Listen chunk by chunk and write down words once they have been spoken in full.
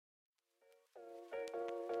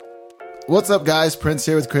What's up, guys? Prince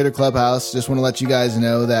here with Creator Clubhouse. Just want to let you guys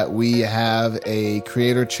know that we have a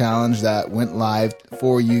creator challenge that went live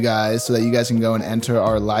for you guys so that you guys can go and enter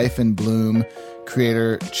our Life in Bloom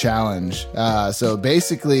creator challenge. So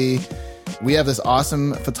basically, we have this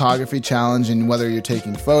awesome photography challenge, and whether you're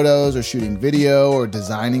taking photos or shooting video or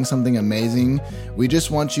designing something amazing, we just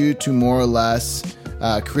want you to more or less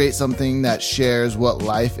create something that shares what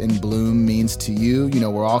life in bloom means to you. You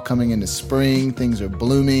know, we're all coming into spring. Things are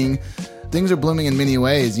blooming. Things are blooming in many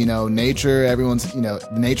ways. You know, nature, everyone's, you know,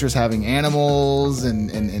 nature's having animals and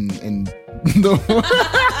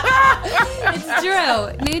It's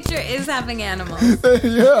true. Nature is having animals.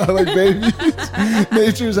 Yeah, like babies.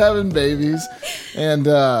 Nature's having babies. And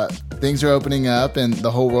things are opening up and the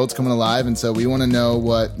whole world's coming alive. And so we want to know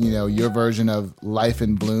what, you know, your version of life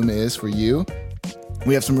in bloom is for you.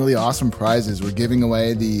 We have some really awesome prizes. We're giving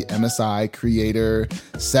away the MSI Creator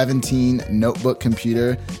 17 notebook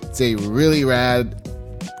computer. It's a really rad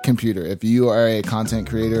computer. If you are a content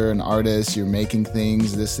creator, an artist, you're making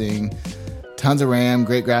things, this thing, tons of RAM,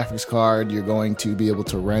 great graphics card. You're going to be able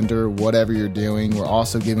to render whatever you're doing. We're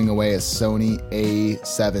also giving away a Sony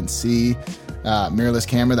A7C mirrorless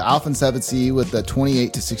camera. The Alpha 7C with the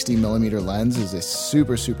 28 to 60 millimeter lens is a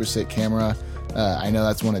super, super sick camera. I know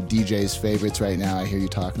that's one of DJ's favorites right now. I hear you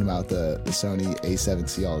talking about the Sony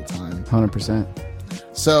A7C all the time. 100%.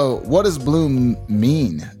 So what does bloom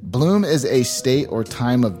mean? Bloom is a state or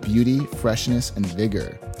time of beauty, freshness, and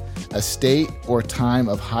vigor. A state or time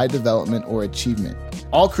of high development or achievement.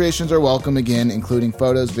 All creations are welcome, again, including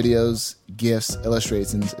photos, videos, GIFs,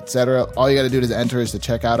 illustrations, etc. All you got to do to enter is to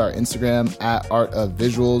check out our Instagram at Art of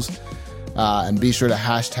Visuals. And be sure to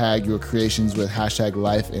hashtag your creations with hashtag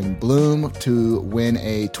Life in Bloom to win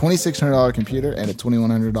a $2,600 computer and a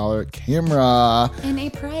 $2,100 camera. And a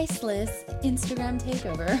priceless Instagram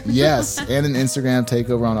takeover. Yes, and an Instagram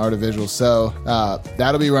takeover on Art of Visuals. So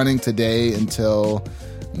that'll be running today until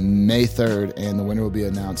May 3rd, and the winner will be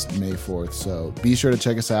announced May 4th. So be sure to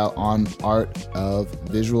check us out on Art of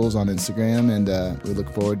Visuals on Instagram, and we look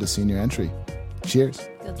forward to seeing your entry. Cheers.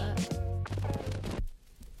 Good luck.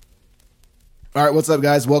 All right, what's up,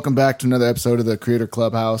 guys? Welcome back to another episode of the Creator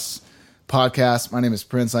Clubhouse podcast. My name is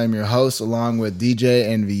Prince. I am your host, along with DJ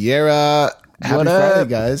and Vieira. Happy Friday,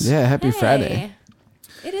 guys. Yeah, happy Friday.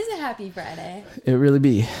 It is a happy Friday. It really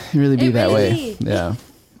be that way. Yeah.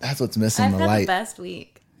 That's what's missing, I've the had light. the best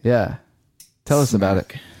week. Yeah. Tell us about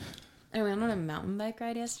it. I went on a mountain bike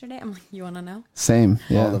ride yesterday. I'm like, you want to know? Same.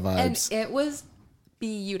 Yeah. All the vibes. And it was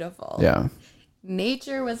beautiful. Yeah.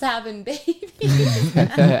 Nature was having babies.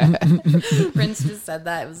 Prince just said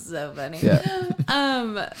that. It was so funny. Yeah.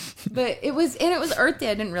 But it was Earth Day.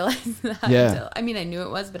 I didn't realize that. Yeah. Until, I mean, I knew it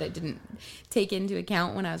was, but I didn't take into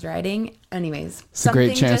account when I was riding. Anyways, It's a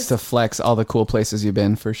great chance to flex all the cool places you've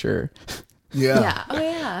been, for sure. Yeah. Oh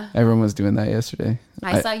yeah. Everyone was doing that yesterday.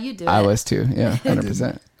 I saw you do it. I was too. Yeah.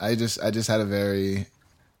 100%. I just had a very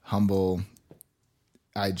humble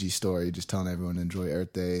IG story, just telling everyone to enjoy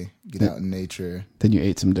Earth Day, get out in nature. Then you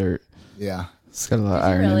ate some dirt. Yeah. It's got a lot of Did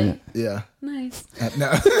you iron in really? it. Yeah. Nice. No.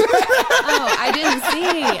 Oh, I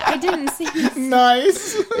didn't see.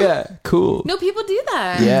 Nice. Yeah. Cool. No, people do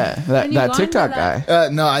that. Yeah. When you That go TikTok into that- guy.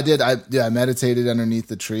 No, I did. I meditated underneath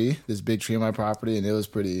the tree, this big tree on my property, and it was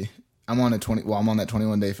pretty. I'm on that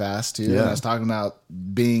 21-day fast too. Yeah. And I was talking about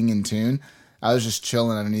being in tune. I was just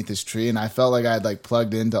chilling underneath this tree, and I felt like I had like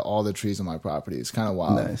plugged into all the trees on my property. It's kind of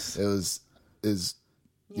wild. Nice. It was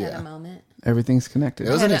You had yeah. a moment. Everything's connected.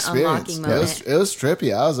 It was had an an experience. unlocking moment. It was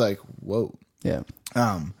trippy. I was like, whoa. Yeah.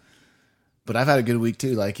 But I've had a good week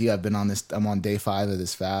too. Like you, I'm on day 5 of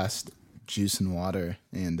this fast, juice and water,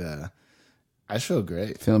 and I feel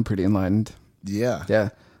great. Feeling pretty enlightened. Yeah. Yeah.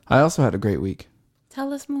 I also had a great week.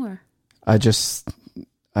 Tell us more.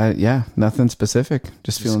 Nothing specific.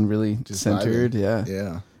 Just feeling really centered. vibing. Yeah.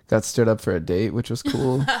 Yeah. Got stood up for a date, which was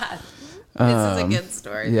cool. This is a good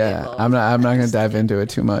story. Yeah. people. I'm not going to dive into it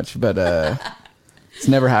too much, but it's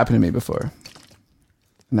never happened to me before.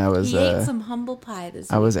 And I was He ate some humble pie this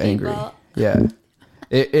week. I was angry. Well, Yeah.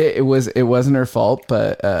 It wasn't her fault,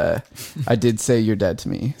 but I did say you're dead to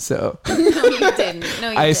me. So no, you didn't.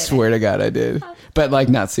 No, you I didn't. swear to God I did. But like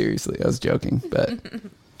not seriously. I was joking, but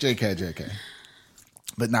JK.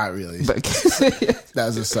 But not really. but That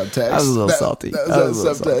was a subtext. I was a little salty. That I was a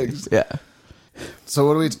subtext. salty. Yeah. So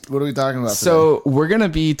what are we talking about today? So we're going to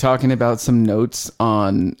be talking about some notes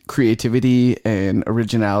on creativity and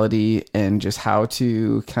originality and just how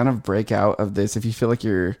to kind of break out of this. If you feel like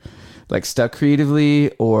you're like stuck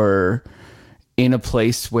creatively or in a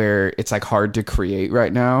place where it's like hard to create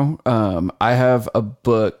right now. I have a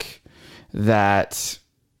book that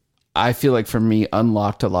I feel like for me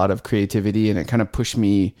unlocked a lot of creativity, and it kind of pushed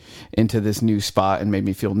me into this new spot and made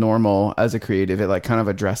me feel normal as a creative. It like kind of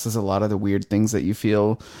addresses a lot of the weird things that you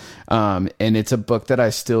feel. And it's a book that I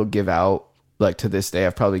still give out. Like to this day,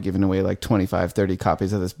 I've probably given away like 25, 30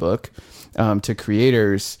 copies of this book to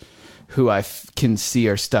creators who I can see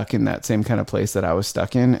are stuck in that same kind of place that I was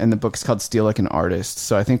stuck in. And the book's called Steal Like an Artist.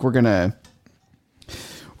 So I think we're going to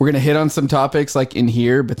hit on some topics like in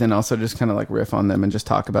here, but then also just kind of like riff on them and just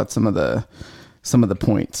talk about some of the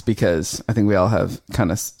points, because I think we all have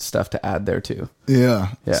kind of stuff to add there too. Yeah.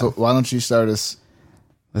 Yeah. So why don't you start us?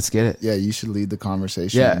 Let's get it. Yeah, you should lead the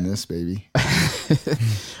conversation Yeah. in this, baby.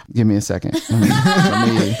 Give me a second.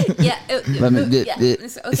 Yeah. yeah. Okay. Yeah.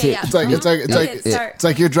 It's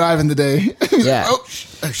like you're driving today. Yeah. Oh,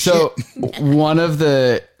 So one of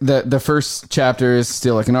the first chapter is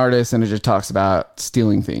Steal Like an Artist, and it just talks about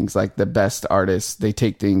stealing things. Like the best artists, they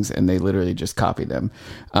take things and they literally just copy them.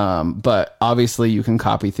 But obviously you can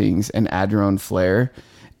copy things and add your own flair.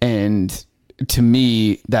 And to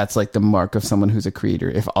me, that's like the mark of someone who's a creator.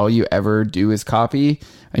 If all you ever do is copy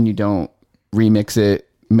and you don't remix it,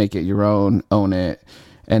 make it your own, own it,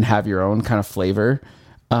 and have your own kind of flavor,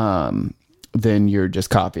 then you're just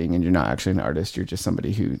copying and you're not actually an artist. You're just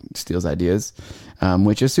somebody who steals ideas,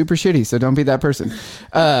 which is super shitty. So don't be that person.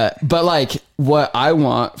 But like what I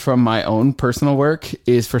want from my own personal work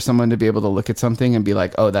is for someone to be able to look at something and be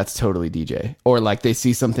like, oh, that's totally DJ. Or like they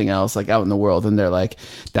see something else like out in the world and they're like,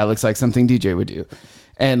 that looks like something DJ would do.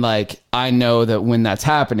 And like, I know that when that's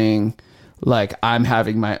happening, like I'm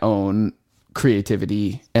having my own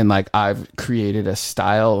creativity and like I've created a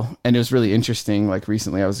style. And it was really interesting. Like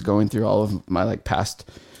recently I was going through all of my like past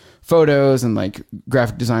photos and like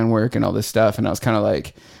graphic design work and all this stuff, and I was kind of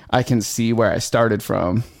like, I can see where I started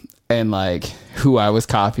from and like who I was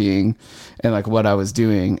copying and like what I was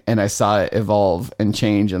doing, and I saw it evolve and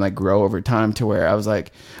change and like grow over time to where I was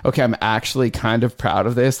like, okay, I'm actually kind of proud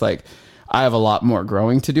of this. Like I have a lot more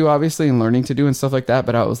growing to do obviously and learning to do and stuff like that,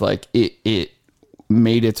 but I was like, it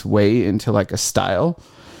made its way into like a style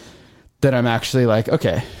that I'm actually like,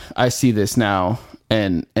 okay, I see this now.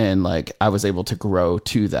 And like I was able to grow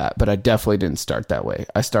to that, but I definitely didn't start that way.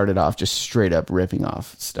 I started off just straight up ripping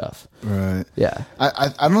off stuff. Right. Yeah.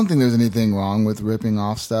 I don't think there's anything wrong with ripping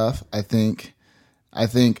off stuff. I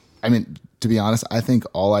mean, to be honest, I think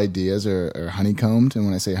all ideas are honeycombed. And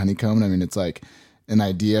when I say honeycombed, I mean, it's like an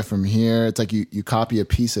idea from here. It's like you copy a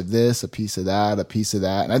piece of this, a piece of that, a piece of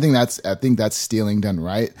that. And I think that's stealing done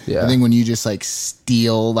right. Yeah. I think when you just like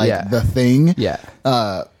steal like the thing,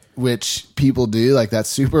 which people do, like that's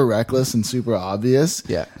super reckless and super obvious.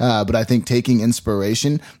 Yeah. But I think taking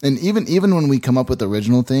inspiration, and even when we come up with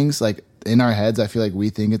original things, like in our heads, I feel like we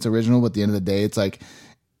think it's original, but at the end of the day, it's like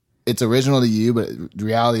it's original to you, but the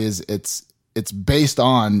reality is it's based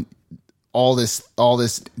on all this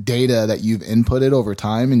data that you've inputted over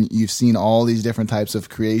time, and you've seen all these different types of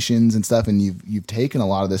creations and stuff, and you've taken a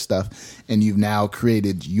lot of this stuff and you've now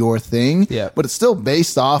created your thing. Yeah. But it's still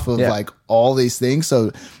based off of like all these things.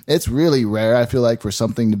 So it's really rare, I feel like, for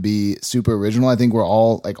something to be super original. I think we're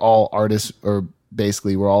all like all artists, or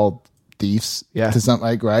basically we're all thieves to some,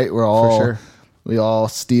 like, right? We're all, For sure. we all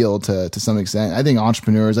steal to some extent. I think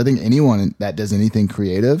entrepreneurs, I think anyone that does anything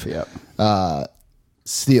creative,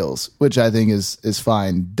 steals, which I think is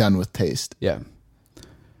fine, done with taste. Yeah,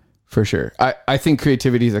 for sure. I think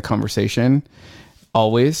creativity is a conversation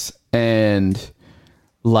always. And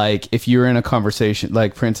like, if you're in a conversation,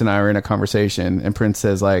 like Prince and I were in a conversation and Prince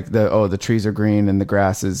says like the trees are green and the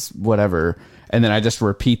grass is whatever. And then I just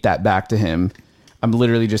repeat that back to him. I'm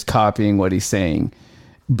literally just copying what he's saying.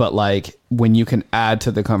 But like when you can add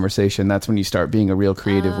to the conversation, that's when you start being a real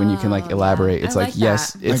creative. When you can like elaborate, it's like,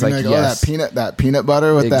 yes, it's like, yes, that peanut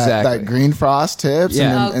butter with that green frost tips,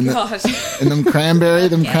 and them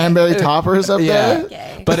cranberry toppers up there.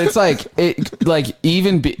 Okay. But it's like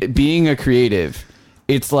even being a creative,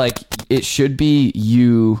 it's like it should be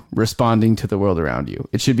you responding to the world around you.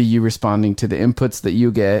 It should be you responding to the inputs that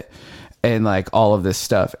you get. And like all of this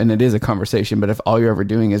stuff, and it is a conversation, but if all you're ever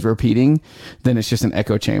doing is repeating, then it's just an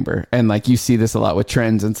echo chamber. And like you see this a lot with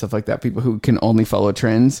trends and stuff like that, people who can only follow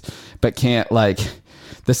trends but can't like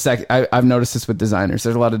I've noticed this with designers.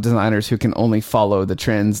 There's a lot of designers who can only follow the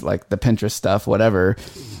trends, like the Pinterest stuff, whatever,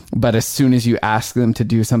 but as soon as you ask them to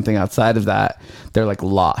do something outside of that, they're like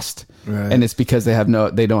lost. Right. And it's because they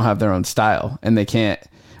don't have their own style, and they can't.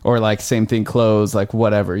 Or like same thing, clothes, like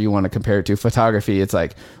whatever you want to compare it to. Photography, it's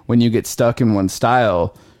like when you get stuck in one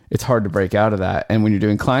style, it's hard to break out of that. And when you're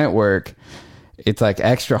doing client work, it's like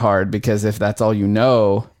extra hard, because if that's all you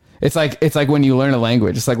know, It's like when you learn a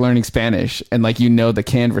language. It's like learning Spanish, and like the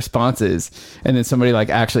canned responses, and then somebody like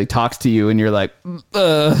actually talks to you, and you're like, and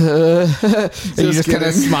you just kind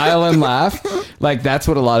of smile and laugh. Like that's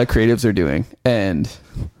what a lot of creatives are doing, and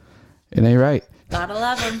it ain't right. Gotta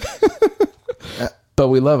love them. But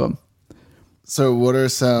we love them. So what are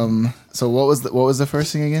some? So what was the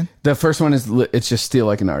first thing again? The first one is it's just steal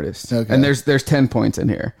like an artist. Okay. And there's 10 points in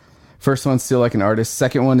here. First one, steal like an artist.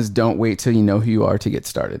 Second one is don't wait till you know who you are to get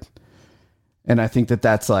started. And I think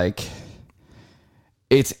that's like,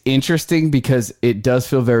 it's interesting because it does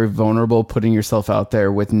feel very vulnerable putting yourself out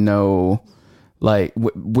there with no, like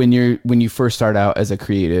when you first start out as a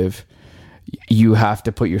creative, you have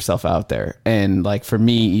to put yourself out there. And like for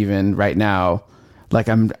me, even right now, like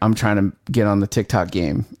I'm trying to get on the TikTok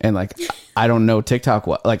game, and like I don't know TikTok.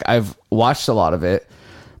 Like I've watched a lot of it,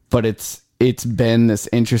 but it's been this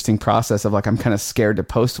interesting process of like I'm kind of scared to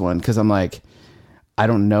post one because I'm like I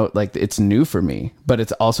don't know, like it's new for me, but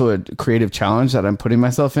it's also a creative challenge that I'm putting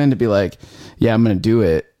myself in to be like, yeah, I'm gonna do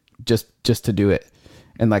it just to do it,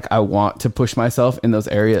 and like I want to push myself in those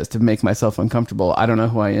areas to make myself uncomfortable. I don't know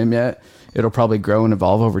who I am yet. It'll probably grow and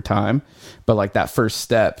evolve over time, but like that first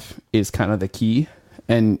step is kind of the key.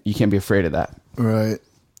 And you can't be afraid of that. Right.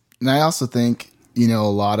 And I also think, a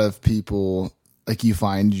lot of people, like you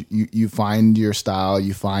find your style,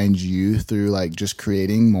 you find you through like just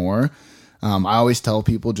creating more. I always tell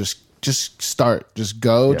people just start, just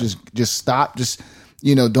go, just stop, just,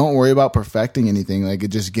 don't worry about perfecting anything. Like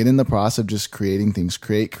just get in the process of just creating things,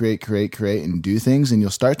 create and do things. And you'll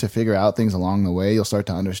start to figure out things along the way. You'll start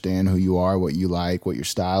to understand who you are, what you like, what your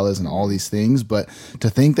style is and all these things. But to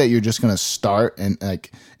think that you're just going to start and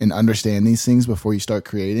understand these things before you start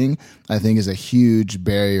creating, I think is a huge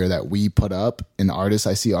barrier that we put up in artists.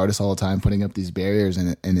 I see artists all the time putting up these barriers,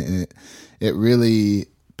 and it really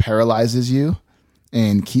paralyzes you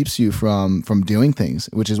and keeps you from doing things,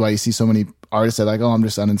 which is why you see so many artists that are like, oh, I'm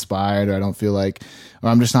just uninspired, or I don't feel like, or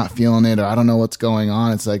I'm just not feeling it, or I don't know what's going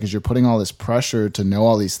on. It's like, because you're putting all this pressure to know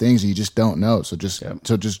all these things and you just don't know. So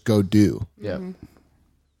just go do. Yeah.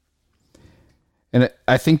 And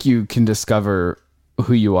I think you can discover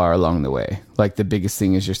who you are along the way. Like the biggest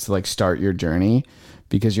thing is just to like start your journey,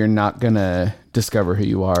 because you're not going to discover who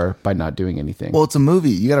you are by not doing anything. Well, it's a movie.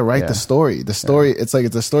 You got to write the story. The story, it's like,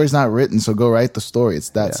 if the story's not written, so go write the story. It's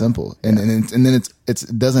that simple. And then it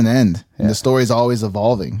doesn't end. And the story's always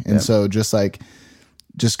evolving. And so just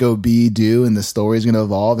go do, and the story's going to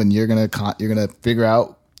evolve, and you're going to figure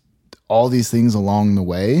out all these things along the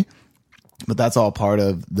way. But that's all part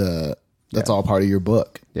of all part of your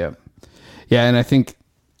book. Yeah. Yeah. And I think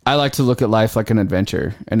I like to look at life like an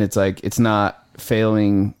adventure, and it's like, it's not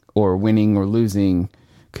failing or winning or losing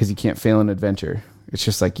because you can't fail an adventure. It's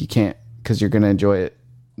just like you can't, because you're going to enjoy it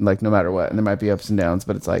like no matter what. And there might be ups and downs,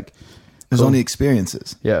 but it's like there's only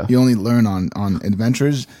experiences. Yeah. You only learn on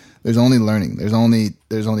adventures. There's only learning. There's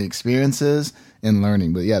only experiences and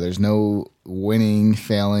learning. But yeah, there's no winning,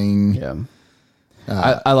 failing. Yeah.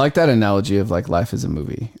 I like that analogy of like life is a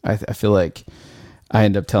movie. I feel like I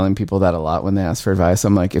end up telling people that a lot when they ask for advice.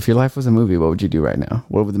 I'm like, if your life was a movie, what would you do right now?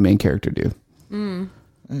 What would the main character do?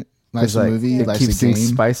 Life's a movie. It Life's keeps a things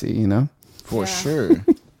game. spicy, For sure.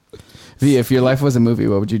 V, if your life was a movie,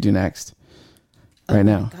 what would you do next? Right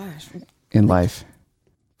now. Gosh. In life.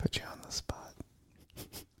 Put you on the spot.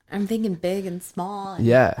 I'm thinking big and small.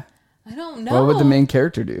 Yeah. I don't know. What would the main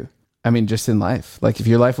character do? I mean, just in life. Like if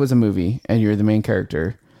your life was a movie and you're the main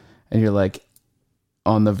character and you're like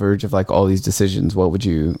on the verge of like all these decisions, what would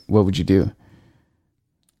you do?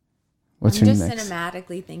 What's I'm your just next?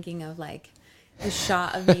 cinematically thinking of like the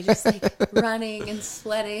shot of me just like running and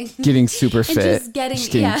sweating, Getting super and fit, just getting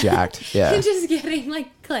jacked. Yeah. and just getting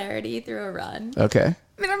like clarity through a run. Okay.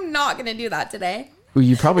 I mean, I'm not gonna do that today. Well,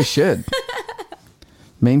 you probably should.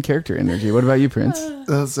 Main character energy. What about you, Prince?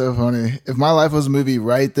 That's so funny. If my life was a movie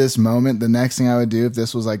right this moment, the next thing I would do if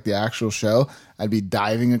this was like the actual show, I'd be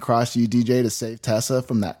diving across you, DJ, to save Tessa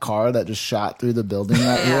from that car that just shot through the building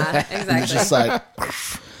right here. Yeah, And it's exactly. just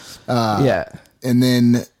like, Yeah. and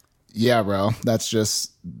then, yeah, bro, that's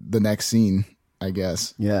just the next scene, I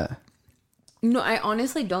guess. Yeah. No, I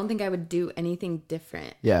honestly don't think I would do anything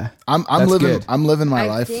different. Yeah. I'm That's living good. I'm living my I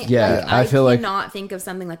life. think, Yeah, I feel like- cannot think of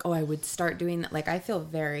something like, oh, I would start doing that. Like, I feel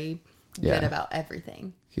very Yeah. good about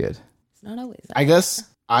everything. Good. It's not always that. I guess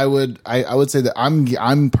I would say that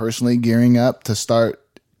I'm personally gearing up to start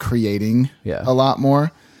creating Yeah. a lot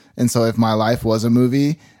more. And so if my life was a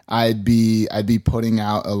movie, I'd be putting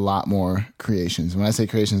out a lot more creations. When I say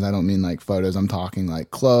creations, I don't mean like photos. I'm talking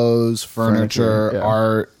like clothes, furniture, yeah.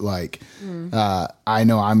 art. Like, I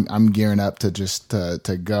know I'm gearing up to just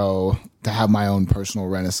to go to have my own personal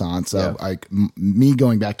renaissance of like me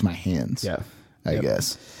going back to my hands. Yeah. I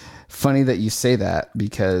guess. Funny that you say that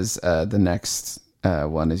because the next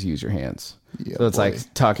one is use your hands. Yeah, so it's boy.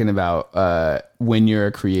 like talking about when you're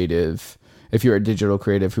a creative, if you're a digital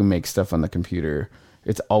creative who makes stuff on the computer,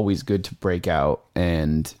 it's always good to break out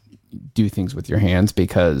and do things with your hands,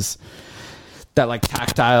 because that like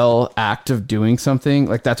tactile act of doing something,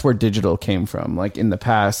 like that's where digital came from. Like in the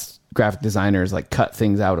past, graphic designers like cut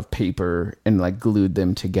things out of paper and like glued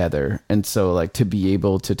them together. And so like to be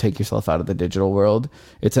able to take yourself out of the digital world,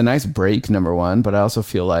 it's a nice break, number one, but I also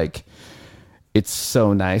feel like it's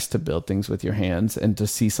so nice to build things with your hands and to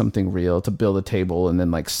see something real, to build a table and then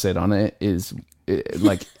like sit on it is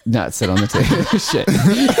like not sit on the table. Shit.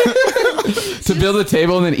 To build a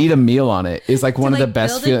table and then eat a meal on it is like one of the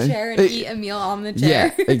best feelings. feelings. Build a chair and eat a meal on the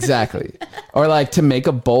chair. Yeah, exactly. Or like to make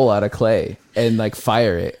a bowl out of clay and like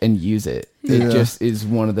fire it and use it. It just is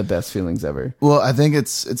one of the best feelings ever. Well, I think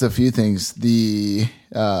it's a few things. The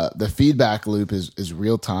feedback loop is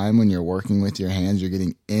real time when you're working with your hands. You're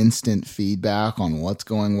getting instant feedback on what's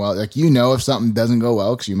going well. Like, you know, if something doesn't go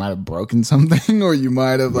well because you might have broken something or you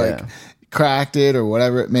might have like cracked it or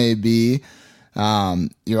whatever it may be.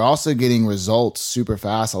 You're also getting results super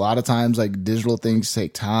fast. A lot of times, like, digital things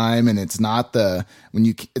take time, and it's not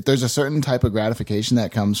there's a certain type of gratification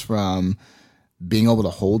that comes from being able to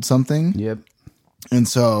hold something. Yep. And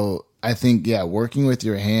so I think, working with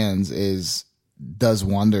your hands does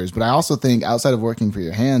wonders. But I also think outside of working for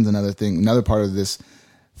your hands, another part of this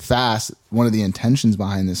fast, one of the intentions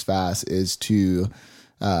behind this fast is to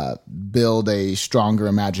build a stronger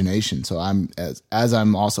imagination. So as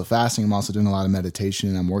I'm also fasting, I'm also doing a lot of meditation,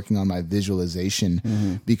 and I'm working on my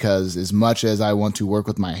visualization, because as much as I want to work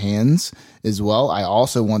with my hands as well, I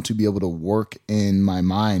also want to be able to work in my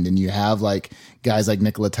mind. And you have like guys like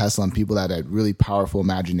Nikola Tesla and people that had really powerful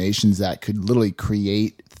imaginations that could literally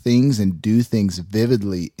create things and do things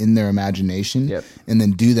vividly in their imagination, and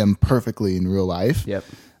then do them perfectly in real life. Yep.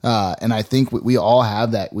 And I think we all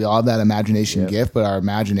have that. We all have that imagination gift, but our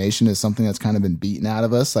imagination is something that's kind of been beaten out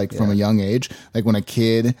of us, like from a young age. Like when a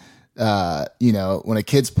kid, when a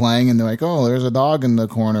kid's playing and they're like, "Oh, there's a dog in the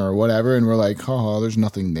corner" or whatever, and we're like, "Oh, there's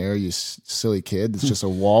nothing there, you silly kid. It's just a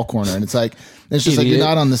wall corner." And it's just like you're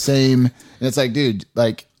not on the same. And it's like, dude,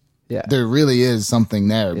 like, there really is something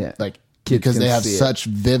there, like. Because they have such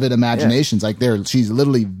vivid imaginations. Like she's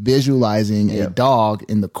literally visualizing a dog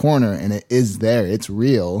in the corner, and it is there. It's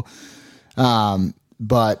real.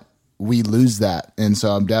 But we lose that. And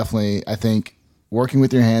so I think working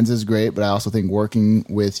with your hands is great, but I also think working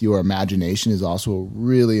with your imagination is also a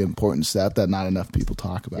really important step that not enough people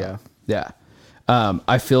talk about. Yeah. Yeah.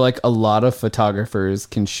 I feel like a lot of photographers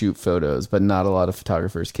can shoot photos, but not a lot of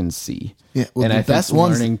photographers can see. Yeah, well, and I think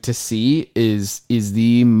learning to see is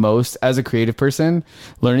the most, as a creative person,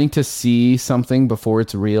 learning to see something before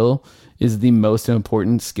it's real is the most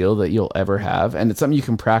important skill that you'll ever have. And it's something you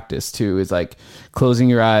can practice too, is like closing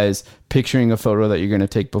your eyes, picturing a photo that you're going to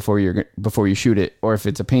take before you shoot it. Or if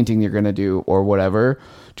it's a painting you're going to do or whatever,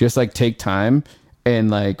 just like take time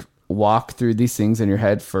and like walk through these things in your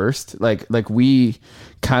head first. Like we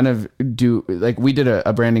kind of do, like we did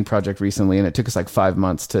a branding project recently, and it took us like 5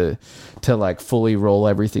 months to like fully roll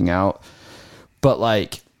everything out. But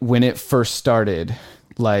like when it first started,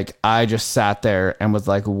 like I just sat there and was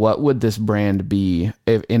like, what would this brand be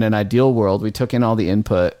if in an ideal world we took in all the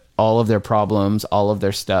input, all of their problems, all of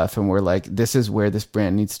their stuff, and we're like, this is where this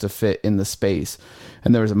brand needs to fit in the space.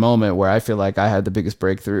 And there was a moment where I feel like I had the biggest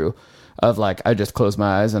breakthrough of like, I just closed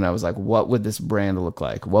my eyes and I was like, what would this brand look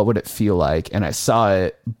like? What would it feel like? And I saw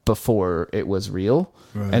it before it was real.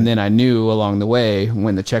 Right. And then I knew along the way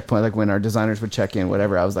when the checkpoint, like when our designers would check in,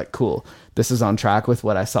 whatever, I was like, cool, this is on track with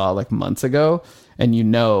what I saw like months ago. And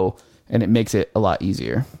and it makes it a lot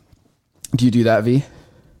easier. Do you do that, V?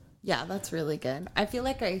 Yeah, that's really good. I feel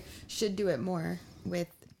like I should do it more with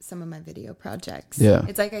some of my video projects. Yeah.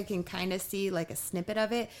 It's like I can kind of see like a snippet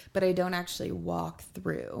of it, but I don't actually walk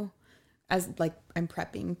through as like I'm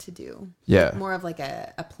prepping to do. Yeah. More of like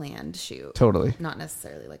a planned shoot. Totally. Not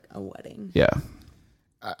necessarily like a wedding. Yeah.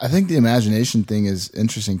 I think the imagination thing is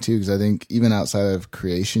interesting too, because I think even outside of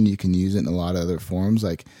creation, you can use it in a lot of other forms.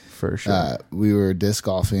 Like, for sure. We were disc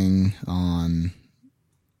golfing on,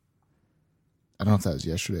 I don't know if that was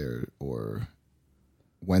yesterday or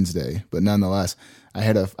Wednesday, but nonetheless,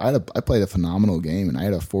 I played a phenomenal game, and I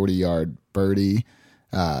had a 40-yard birdie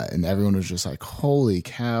and everyone was just like, holy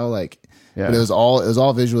cow. Like, Yeah. but it was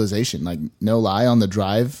all visualization. Like, no lie, on the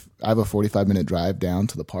drive, I have a 45-minute drive down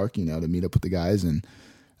to the park, to meet up with the guys. And,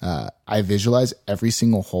 I visualize every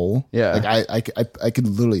single hole. Yeah. Like I could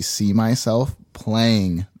literally see myself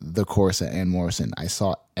playing the course at Ann Morrison. I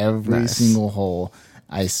saw every single hole.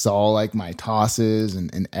 I saw like my tosses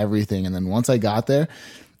and everything. And then once I got there,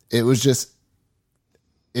 it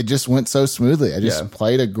just went so smoothly. I just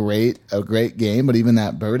played a great game. But even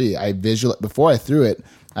that birdie, before I threw it,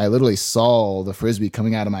 I literally saw the Frisbee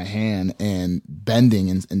coming out of my hand and bending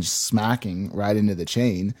and just smacking right into the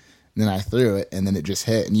chain. And then I threw it, and then it just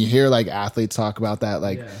hit. And you hear like athletes talk about that,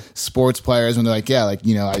 like sports players, when they're like, yeah, like,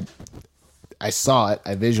 I saw it,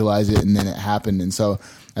 I visualized it, and then it happened. And so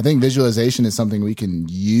I think visualization is something we can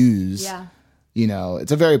use. Yeah.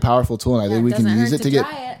 It's a very powerful tool, and I think we can doesn't use hurt it to to get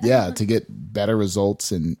try it. to get better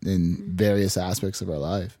results in various aspects of our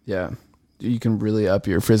life. Yeah. You can really up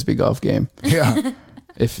your Frisbee golf game Yeah.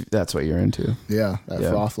 if that's what you're into. Yeah. That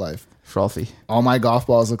froth life. Frothy. All my golf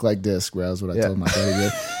balls look like disc, bro. That's what I told my buddy.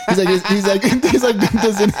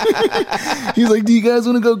 He's like, do you guys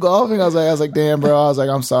want to go golfing? I was like, damn, bro. I was like,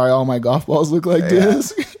 I'm sorry. All my golf balls look like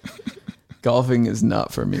disc. Golfing is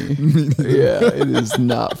not for me. Yeah, it is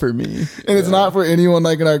not for me. And it's not for anyone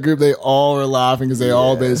like in our group. They all were laughing because they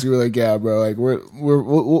all basically were like, yeah, bro, like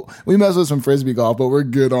we mess with some Frisbee golf, but we're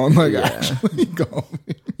good on like actually golfing.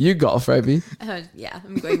 You golf, right, B? Yeah,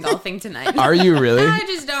 I'm going golfing tonight. Are you really? I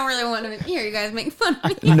just don't really want to hear you guys make fun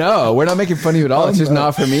of me. No, we're not making fun of you at all. It's just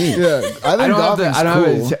not for me. Yeah, I think I don't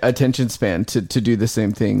cool. have an attention span to do the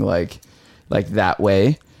same thing like that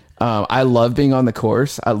way. I love being on the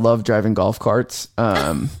course. I love driving golf carts.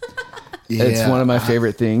 It's one of my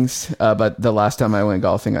favorite things. But the last time I went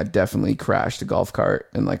golfing, I definitely crashed a golf cart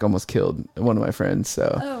and like almost killed one of my friends.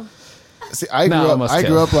 So See, I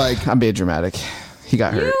grew up like I'm being dramatic. He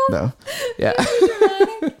got hurt though. Yeah.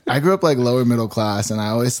 I grew up like lower middle class, and I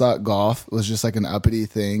always thought golf was just like an uppity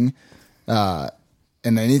thing. And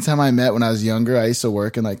anytime I met when I was younger, I used to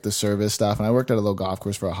work in like the service stuff, and I worked at a little golf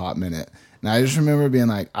course for a hot minute. And I just remember being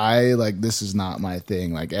like, this is not my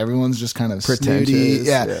thing. Like everyone's just kind of Pretentious, snooty.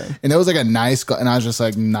 Yeah. yeah. And it was like a nice, and I was just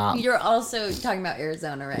like, nah. You're also talking about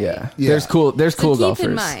Arizona, right? Yeah. Yeah. There's cool So golfers. keep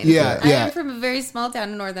in mind, Yeah, I yeah. am from a very small town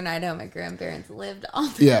in northern Idaho. My grandparents lived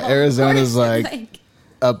on the Yeah, golf Arizona's course. like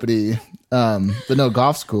uppity. But no,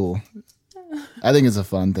 golf's cool. I think it's a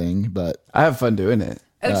fun thing, but I have fun doing it.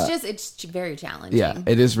 it's very challenging. Yeah,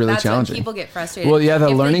 it is really That's challenging. When people get frustrated. Well, yeah, the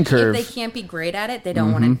If learning curve. If they can't be great at it, they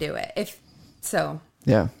don't want to do it.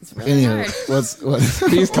 Yeah. It's really hard. anywho,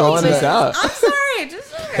 what? He's calling us out. I'm sorry.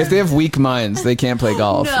 Just If they have weak minds, they can't play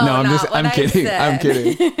golf. No, I'm not what I'm I kidding. said. I'm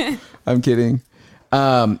kidding. I'm kidding.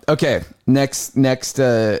 Okay. Next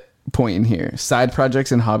point in here. Side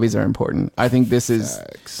projects and hobbies are important. I think this is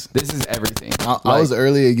everything. I was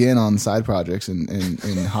early again on side projects and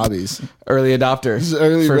hobbies. Early adopter.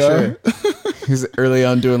 Early, for bro. sure. He's early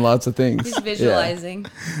on doing lots of things. He's visualizing.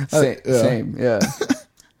 Same. Yeah.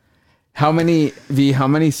 How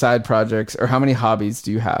many side projects or how many hobbies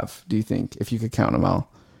do you have, do you think, if you could count them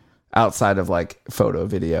all, outside of like photo,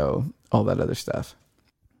 video, all that other stuff?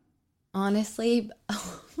 Honestly,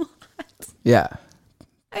 Yeah.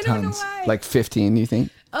 I don't know why. Like 15, you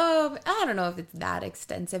think? I don't know if it's that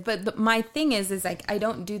extensive, but my thing is like I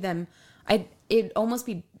don't do them. It'd almost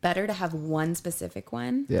be better to have one specific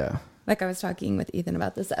one. Yeah. Like I was talking with Ethan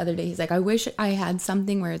about this the other day. He's like, I wish I had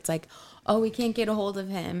something where it's like, oh, we can't get a hold of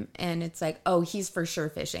him, and it's like, oh, he's for sure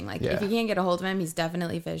fishing. Like if you can't get a hold of him, he's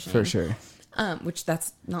definitely fishing. For sure. Which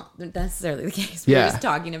that's not necessarily the case. Yeah. We're just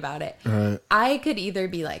talking about it. Right. I could either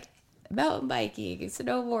be like mountain biking,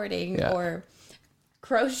 snowboarding, or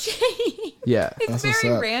crocheting. Yeah. It's That's what's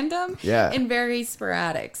very up. random and very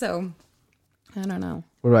sporadic. So I don't know.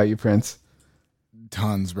 What about you, Prince?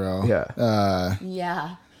 Tons, bro. Yeah.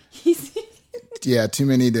 Yeah. Yeah, too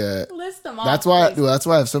many to List them off. That's why please.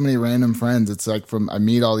 I have so many random friends. It's like I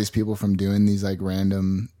meet all these people from doing these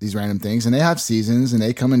random things, and they have seasons and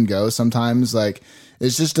they come and go. Sometimes like it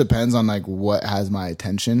just depends on like what has my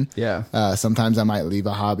attention. Yeah. Sometimes I might leave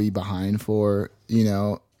a hobby behind for,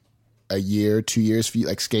 a year, 2 years, for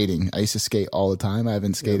like skating. I used to skate all the time. I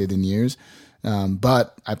haven't skated in years.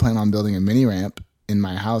 But I plan on building a mini ramp in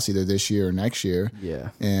my house either this year or next year. Yeah.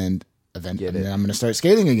 And eventually I'm going to start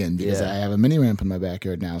skating again because I have a mini ramp in my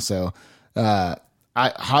backyard now. So,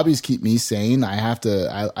 hobbies keep me sane.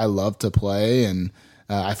 I love to play, and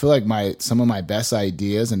I feel like some of my best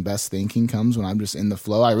ideas and best thinking comes when I'm just in the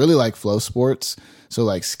flow. I really like flow sports. So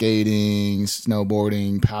like skating,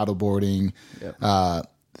 snowboarding, paddleboarding,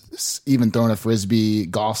 even throwing a frisbee,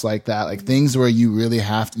 golf's like that, like things where you really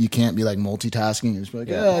you can't be like multitasking. You're just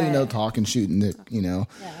like, talking, shooting,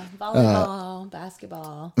 volleyball,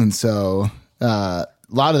 basketball. And so a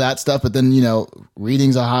lot of that stuff. But then,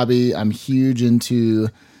 reading's a hobby. I'm huge into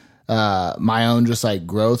my own just like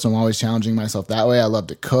growth. So I'm always challenging myself that way. I love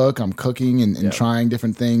to cook. I'm cooking and trying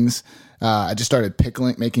different things. I just started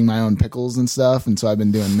making my own pickles and stuff. And so I've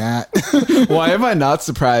been doing that. Why am I not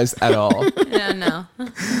surprised at all? Yeah, no.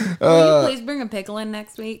 Will you please bring a pickle in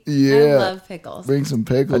next week? Yeah. I love pickles. Bring some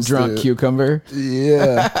pickles. A drunk cucumber.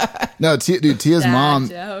 Yeah. No, Tia's mom.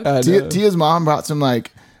 Tia's mom brought some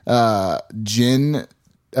like gin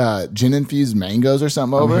infused mangoes or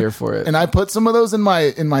something over. I'm here for it. And I put some of those in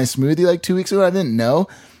my smoothie like 2 weeks ago. I didn't know.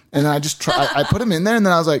 And I just I put them in there and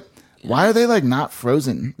then I was like, why are they like not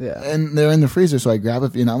frozen? Yeah. And they're in the freezer. So I grab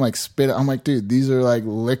it, I'm like, spit it. I'm like, dude, these are like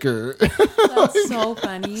liquor. That's so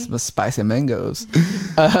funny. The spicy mangoes.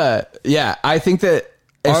 Yeah. I think that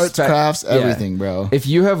arts, crafts, everything, bro. If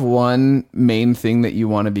you have one main thing that you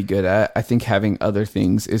want to be good at, I think having other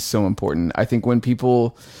things is so important. I think when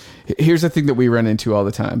people, here's the thing that we run into all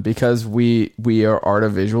the time, because we are art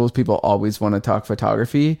of visuals, people always want to talk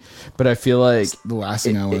photography, but I feel like it's the last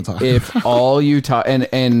thing I want to talk if all you talk,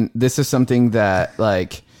 and this is something that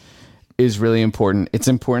like is really important. It's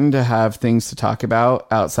important to have things to talk about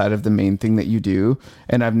outside of the main thing that you do.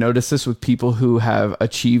 And I've noticed this with people who have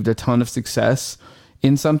achieved a ton of success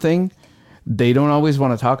in something, they don't always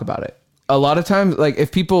want to talk about it. A lot of times, like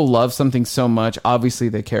if people love something so much, obviously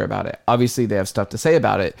they care about it. Obviously they have stuff to say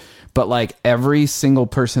about it. But like every single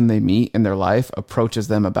person they meet in their life approaches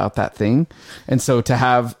them about that thing. And so to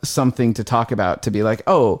have something to talk about, to be like,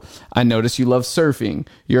 oh, I noticed you love surfing.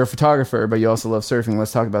 You're a photographer, but you also love surfing.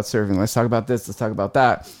 Let's talk about surfing. Let's talk about this. Let's talk about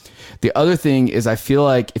that. The other thing is I feel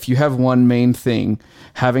like if you have one main thing,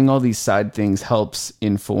 having all these side things helps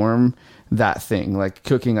inform that thing. Like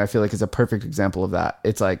cooking, I feel like is a perfect example of that.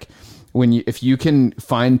 It's like, if you can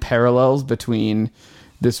find parallels between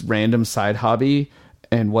this random side hobby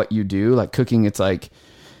and what you do, like cooking, it's like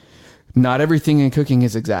not everything in cooking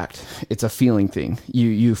is exact. It's a feeling thing.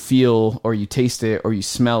 You feel or you taste it or you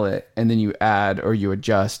smell it, and then you add or you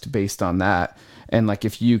adjust based on that. And like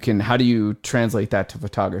if you can, how do you translate that to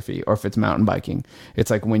photography? Or if it's mountain biking,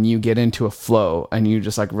 it's like when you get into a flow and you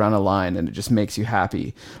just like run a line and it just makes you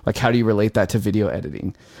happy. Like how do you relate that to video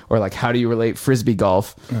editing? Or like how do you relate frisbee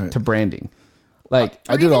golf to branding? Like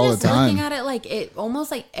I do it all the time. Looking at it, like it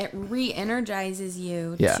almost like it re-energizes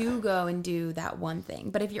you to go and do that one thing.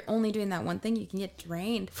 But if you're only doing that one thing, you can get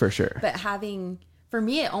drained. For sure. But for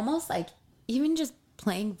me, it almost like even just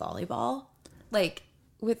playing volleyball, like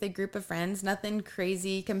with a group of friends, nothing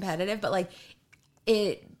crazy competitive, but like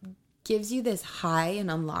it gives you this high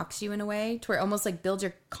and unlocks you in a way to where it almost like builds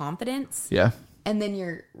your confidence. Yeah. And then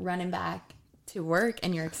you're running back to work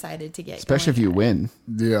and you're excited to get especially if you win.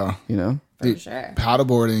 Yeah. You know? For sure.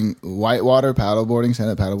 Paddleboarding, whitewater paddleboarding,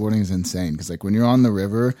 stand-up paddleboarding is insane. Because like when you're on the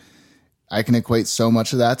river, I can equate so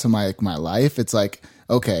much of that to my life. It's like,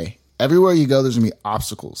 okay, everywhere you go, there's gonna be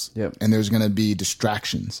obstacles, and there's gonna be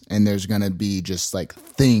distractions, and there's gonna be just like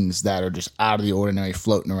things that are just out of the ordinary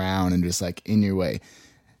floating around and just like in your way.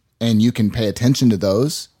 And you can pay attention to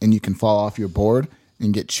those, and you can fall off your board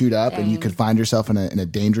and get chewed up, and you could find yourself in a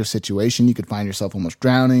dangerous situation. You could find yourself almost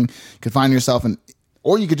drowning. You could find yourself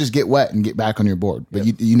or you could just get wet and get back on your board.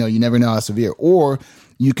 But you never know how severe. Or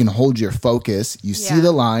you can hold your focus. You see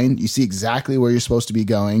the line. You see exactly where you're supposed to be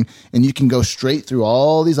going. And you can go straight through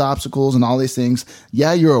all these obstacles and all these things.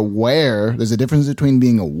 Yeah, you're aware. There's a difference between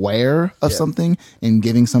being aware of something and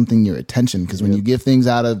giving something your attention. Because when you give things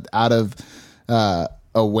out of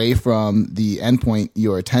away from the endpoint,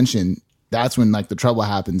 your attention, that's when like the trouble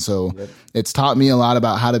happens. So it's taught me a lot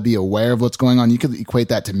about how to be aware of what's going on. You could equate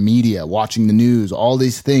that to media, watching the news, all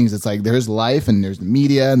these things. It's like there's life and there's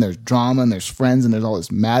media and there's drama and there's friends and there's all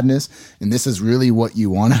this madness. And this is really what you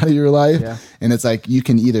want out of your life. Yeah. And it's like you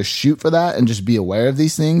can either shoot for that and just be aware of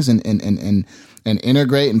these things and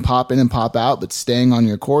integrate and pop in and pop out, but staying on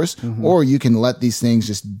your course, or you can let these things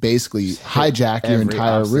just basically hijack your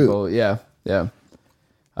entire route. Yeah. Yeah.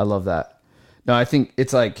 I love that. No, I think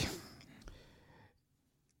it's like,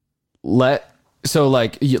 like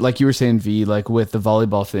you were saying, V, like with the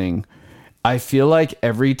volleyball thing, I feel like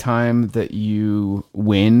every time that you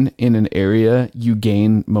win in an area, you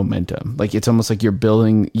gain momentum. Like it's almost like you're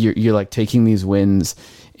building, you're like taking these wins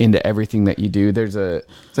into everything that you do. It's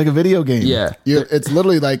like a video game. Yeah. It's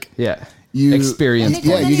literally like, you experience.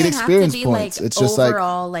 Yeah, you get experience points. Like it's just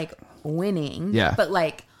overall like winning. Yeah. But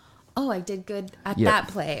like, oh, I did good at that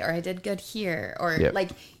play, or I did good here, or like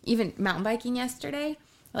even mountain biking yesterday.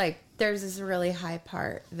 Like there's this really high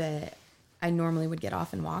part that I normally would get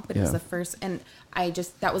off and walk, but it was the first, and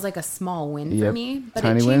that was like a small win for me, but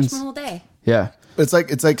Tiny it changed wins. my whole day. Yeah. It's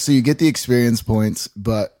like, so you get the experience points,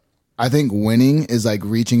 but I think winning is like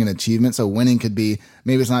reaching an achievement. So winning could be,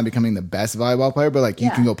 maybe it's not becoming the best volleyball player, but like you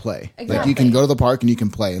can go play. Like you can go to the park and you can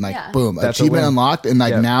play and like, boom, That's a achievement win. unlocked. And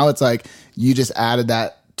like now it's like, you just added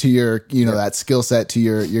that to your, that skill set to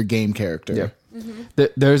your game character. Yeah.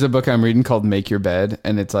 There's a book I'm reading called Make Your Bed,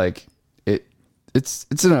 and it's like,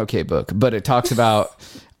 it's an okay book, but it talks about,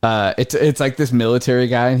 it's like this military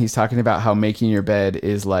guy, and he's talking about how making your bed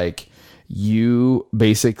is like you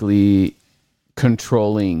basically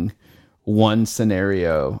controlling one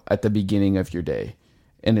scenario at the beginning of your day.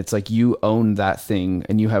 And it's like you own that thing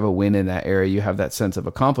and you have a win in that area. You have that sense of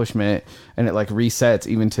accomplishment, and it like resets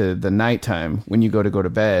even to the nighttime when you go to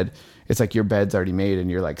bed. It's like your bed's already made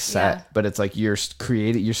and you're like set, but it's like you're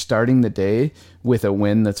starting the day with a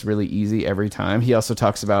win that's really easy every time. He also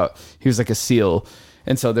talks about, he was like a SEAL.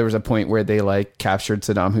 And so there was a point where they like captured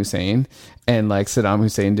Saddam Hussein, and like Saddam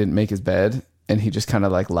Hussein didn't make his bed, and he just kind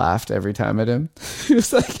of like laughed every time at him. He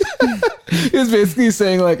was like, he was basically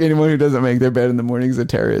saying like anyone who doesn't make their bed in the morning is a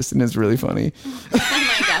terrorist, and it's really funny. Oh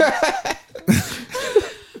my God.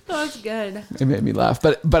 That's good. It made me laugh.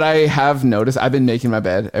 But I have noticed, I've been making my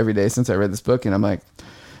bed every day since I read this book, and I'm like,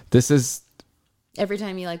 this is, Every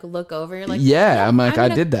time you like look over, you're like, I'm like, I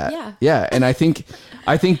did that. Yeah. And I think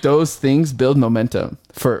those things build momentum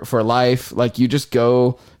for life. Like you just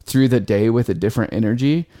go through the day with a different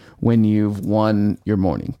energy when you've won your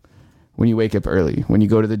morning, when you wake up early, when you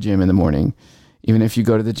go to the gym in the morning. Even if you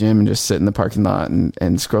go to the gym and just sit in the parking lot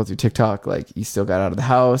and scroll through TikTok, like you still got out of the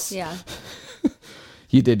house. Yeah.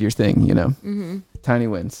 You did your thing, Tiny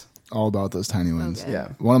wins. All about those tiny wins. Okay. Yeah.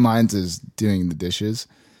 One of mine is doing the dishes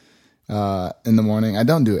in the morning. I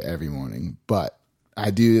don't do it every morning, but I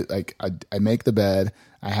do. Like I make the bed.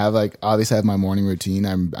 I have like, obviously I have my morning routine.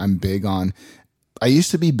 I'm big on, I used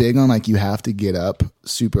to be big on like, you have to get up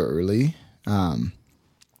super early.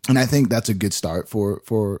 And I think that's a good start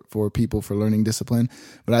for people for learning discipline.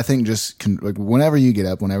 But I think just like whenever you get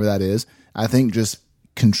up, whenever that is, I think just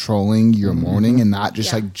controlling your morning and not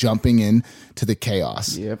just like jumping in to the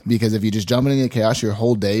chaos. Yep. Because if you just jump into the chaos, your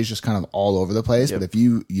whole day is just kind of all over the place. But if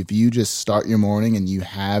you just start your morning and you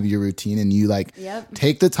have your routine and you like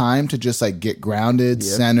take the time to just like get grounded,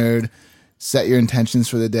 centered, set your intentions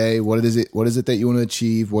for the day. What is it that you want to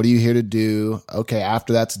achieve? What are you here to do? Okay,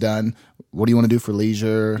 after that's done, what do you want to do for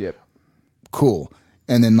leisure? Yep. Cool.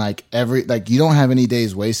 And then like you don't have any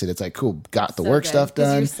days wasted. It's like, cool, got the work good, stuff 'cause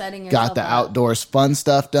done, you're setting got the yourself up. outdoors fun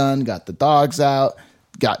stuff done, got the dogs out,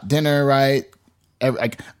 got dinner right.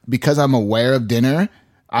 Because I'm aware of dinner,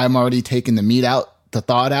 I'm already taking the meat out, the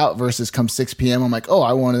thought out, versus come 6 p.m. I'm like, oh,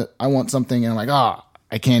 I want something. And I'm like,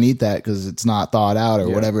 I can't eat that because it's not thought out or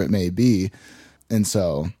whatever it may be. And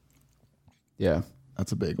so, Yeah.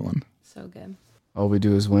 that's a big one. So good. All we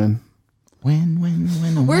do is win. Win.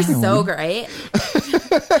 We're so great.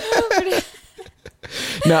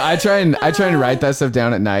 No, I try and write that stuff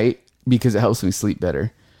down at night because it helps me sleep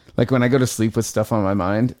better. Like when I go to sleep with stuff on my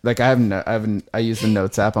mind, like I use the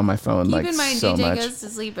notes app on my phone. Keep like in mind, so DJ much. goes to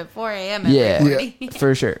sleep at 4 a.m. every morning.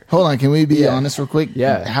 For sure. Hold on, can we be honest real quick?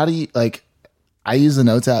 Yeah. How do you like? I use the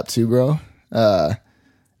notes app too, bro.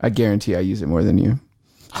 I guarantee I use it more than you.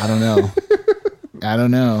 I don't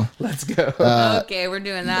know. Let's go. Okay, we're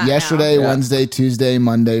doing that Yesterday, now. Wednesday, Tuesday,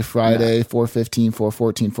 Monday, Friday, 4:15,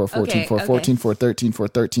 4:14, 4:14, Okay, 4:14, 4:13,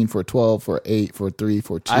 4:13, 4:12, 4:8, 4:3,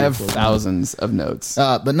 4:2. I have 4:1. thousands of notes.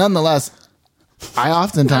 But nonetheless, I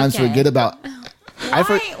oftentimes Okay. forget about.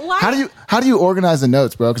 Why? How do you organize the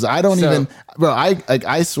notes, bro? Because I don't even, bro.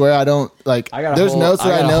 I swear I don't like. I got There's notes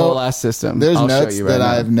that I a know. whole ass system. There's I'll show notes you right that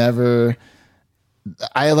now. I've never.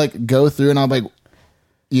 I like go through and I'm like,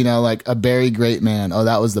 like a very great man. Oh,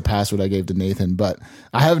 that was the password I gave to Nathan. But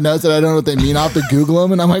I have notes that I don't know what they mean. I'll have to Google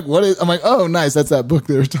them, and I'm like, what is? I'm like, oh, nice. That's that book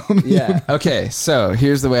they were telling me. Yeah. Okay. So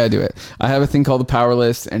here's the way I do it. I have a thing called the power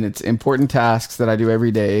list, and it's important tasks that I do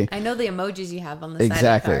every day. I know the emojis you have on the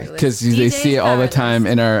Exactly, side. because they see it all the time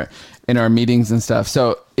in our meetings and stuff.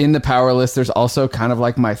 So in the power list, there's also kind of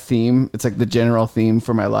like my theme. It's like the general theme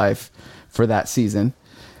for my life for that season.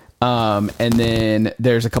 And then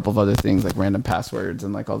there's a couple of other things like random passwords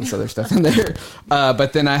and like all this other stuff in there.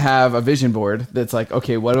 But then I have a vision board that's like,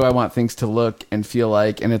 okay, what do I want things to look and feel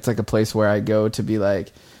like? And it's like a place where I go to be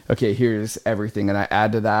like, okay, here's everything. And I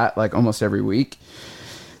add to that like almost every week.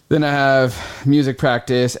 Then I have music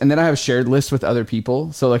practice, and then I have shared lists with other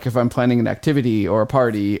people. So like if I'm planning an activity or a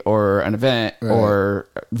party or an event or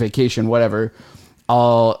vacation, whatever,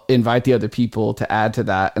 I'll invite the other people to add to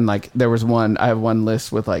that. And like I have one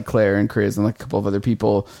list with like Claire and Chris and like a couple of other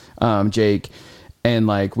people, Jake, and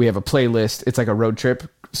like we have a playlist. It's like a road trip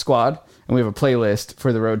squad, and we have a playlist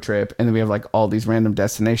for the road trip, and then we have like all these random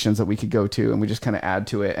destinations that we could go to, and we just kind of add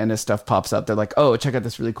to it. And as stuff pops up, they're like, oh, check out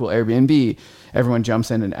this really cool Airbnb. Everyone jumps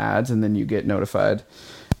in and adds, and then you get notified.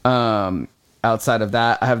 Outside of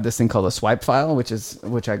that, I have this thing called a swipe file,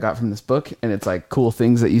 which I got from this book, and it's like cool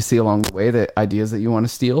things that you see along the way, that ideas that you want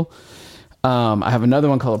to steal. I have another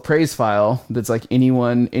one called a praise file that's like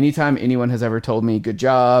anytime anyone has ever told me good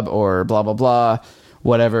job or blah blah blah,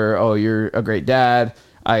 whatever, oh, you're a great dad,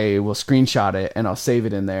 I will screenshot it and I'll save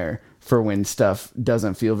it in there for when stuff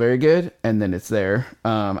doesn't feel very good, and then it's there.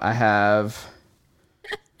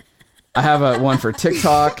 I have a one for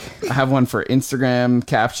TikTok. I have one for Instagram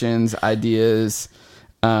captions, ideas.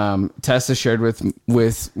 Tessa shared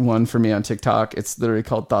with one for me on TikTok. It's literally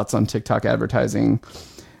called Thoughts on TikTok Advertising.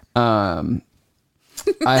 I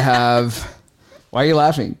have. Why are you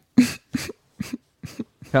laughing?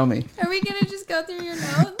 Tell me. Are we gonna just go through your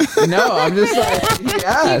notes? No, I'm just like,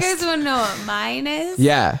 yes. You guys want to know what mine is?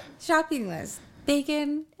 Yeah. Shopping list: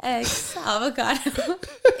 bacon, eggs, avocado.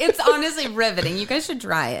 It's honestly riveting. You guys should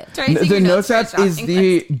try it. Try using The your Notes for a app shopping is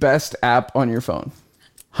the best app on your phone.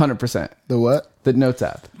 100%. The what? The Notes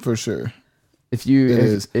app. For sure. If you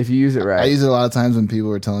is. if you use it right. I use it a lot of times when people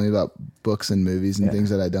are telling me about books and movies and Yeah. things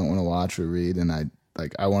that I don't want to watch or read, and I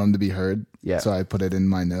want them to be heard. Yeah. So I put it in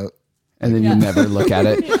my note. And then you never look at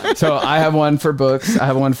it. So I have one for books. I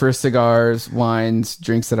have one for cigars, wines,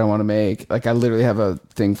 drinks that I want to make. Like I literally have a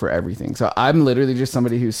thing for everything. So I'm literally just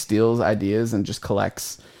somebody who steals ideas and just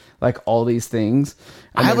collects like all these things.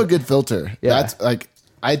 I have a good filter. Yeah. That's like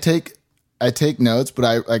I take notes, but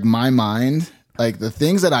I like my mind, like the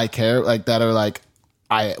things that I care, like that are like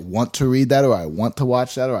I want to read that or I want to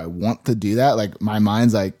watch that or I want to do that. Like my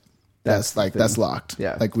mind's like that's locked.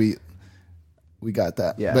 Yeah. Like we got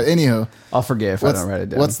that. Yeah. But anyhow, I'll forget if I don't write it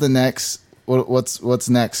down. What's the next? What's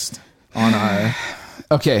next on our?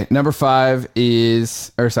 Okay, number 6,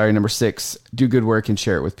 do good work and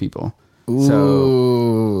share it with people. Ooh.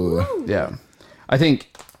 So, yeah. I think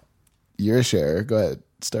You're a sharer. Go ahead.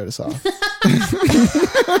 Start us off.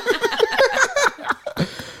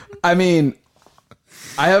 I mean,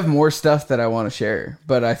 I have more stuff that I want to share,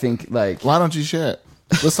 but I think like Why don't you share it?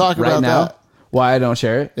 Let's talk right about now, that. why I don't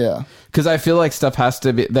share it? Yeah. Because I feel like stuff has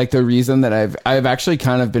to be like the reason that I've actually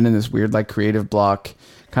kind of been in this weird like creative block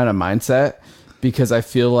kind of mindset, because I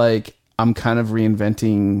feel like I'm kind of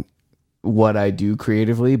reinventing what I do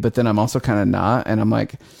creatively, but then I'm also kind of not. And I'm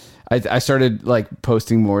like, I started like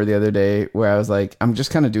posting more the other day where I was like, I'm just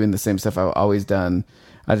kind of doing the same stuff I've always done.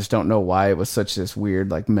 I just don't know why it was such this weird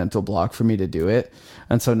like mental block for me to do it.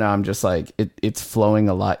 And so now I'm just like, it's flowing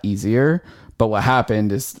a lot easier. But what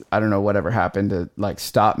happened is, I don't know whatever happened to like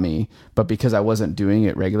stop me, but because I wasn't doing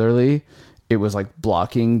it regularly, it was like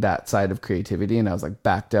blocking that side of creativity, and I was like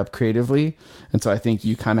backed up creatively. And so I think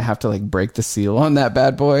you kind of have to like break the seal on that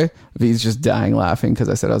bad boy. He's just dying laughing because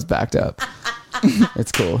I said I was backed up.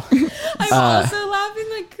 It's cool. I'm also laughing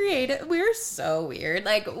like creative. We're so weird.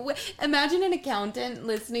 Like, imagine an accountant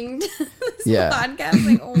listening to this podcast.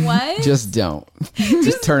 Like, what? Just don't.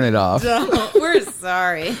 Just turn it off. Don't. We're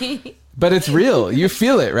sorry. But it's real. You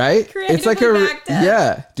feel it, right? It's like backed up.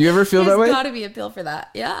 yeah. Do you ever feel that way? There's got to be a pill for that.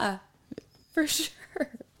 Yeah, for sure.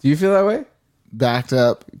 Do you feel that way? Backed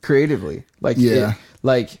up. Creatively, like Yeah.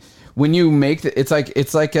 like when you make it's like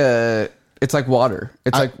water.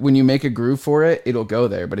 It's like when you make a groove for it, it'll go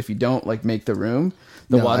there. But if you don't like make the room,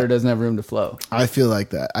 the water doesn't have room to flow. I feel like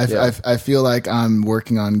that. I feel like I'm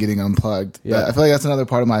working on getting unplugged. Yeah. I feel like that's another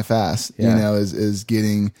part of my fast. Yeah. You know, is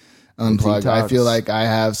getting unplugged. I detox. feel like I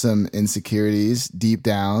have some insecurities deep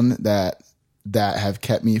down that have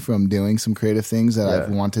kept me from doing some creative things that I've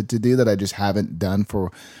wanted to do that I just haven't done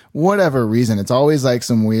for whatever reason. It's always like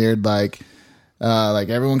some weird like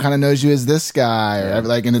everyone kind of knows you as this guy or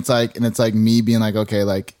like, and it's like me being like, okay,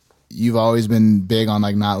 like you've always been big on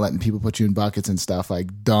like not letting people put you in buckets and stuff.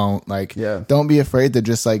 Like don't be afraid to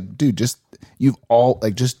just like, dude, just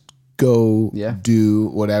go do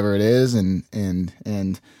whatever it is and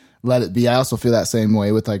let it be. I also feel that same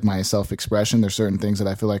way with like my self-expression. There's certain things that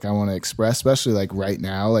I feel like I want to express, especially like right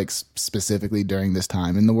now, like specifically during this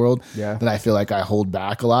time in the world that I feel like I hold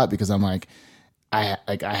back a lot because I'm like, I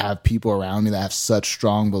have people around me that have such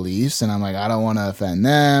strong beliefs and I'm like, I don't want to offend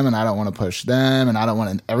them and I don't want to push them and I don't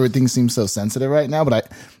want to, everything seems so sensitive right now,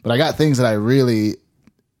 but I got things that I really,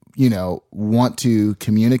 you know, want to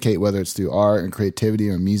communicate, whether it's through art and creativity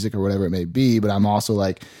or music or whatever it may be. But I'm also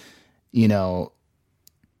like, you know,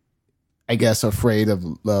 I guess afraid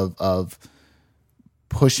of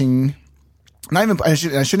pushing. Not even I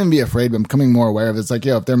shouldn't be afraid, but I'm becoming more aware of it. It's like,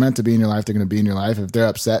 if they're meant to be in your life, they're going to be in your life. If they're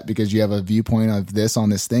upset because you have a viewpoint of this on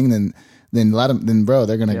this thing, then let them. Then bro,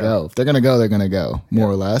 they're going to go. If they're going to go, they're going to go, more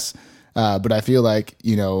or less. But I feel like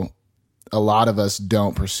a lot of us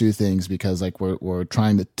don't pursue things because like we're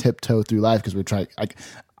trying to tiptoe through life because we're trying.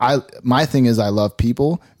 My thing is I love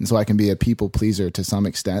people, and so I can be a people pleaser to some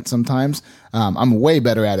extent sometimes. I'm way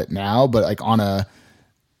better at it now, but like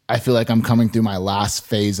I feel like I'm coming through my last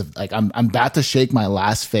phase of like I'm about to shake my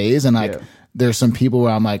last phase, and like there's some people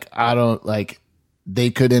where I'm like I don't like they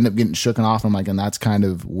could end up getting shooken off. I'm like, and that's kind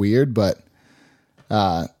of weird, but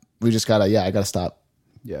we just gotta I gotta stop.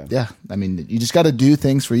 Yeah. I mean, you just gotta do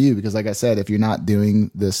things for you because, like I said, if you're not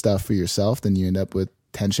doing this stuff for yourself, then you end up with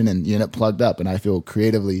tension and you end up plugged up. And I feel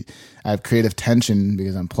I have creative tension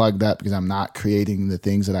because I'm plugged up because I'm not creating the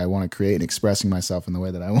things that I want to create and expressing myself in the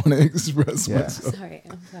way that I want to express myself. Sorry.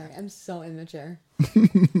 I'm so immature.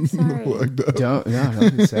 Sorry. Plugged up.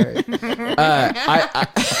 Don't be sorry.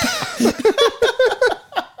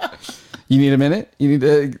 You need a minute? You need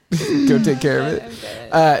to go take care of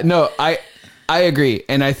it? No, I agree.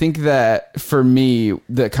 And I think that for me,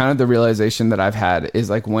 the realization that I've had is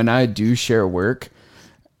like when I do share work,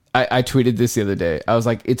 I tweeted this the other day. I was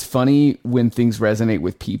like, it's funny when things resonate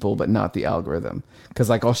with people, but not the algorithm. Cause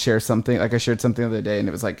like I'll share something, like I shared something the other day and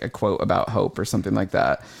it was like a quote about hope or something like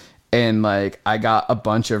that. And like, I got a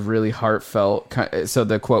bunch of really heartfelt. So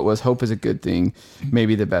the quote was, hope is a good thing,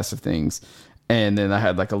 maybe the best of things. And then I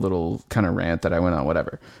had like a little kind of rant that I went on,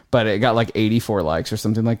 whatever. But it got like 84 likes or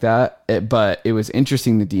something like that. But it was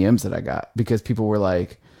interesting, the DMs that I got, because people were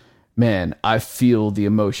like, man, I feel the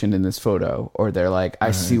emotion in this photo. Or they're like,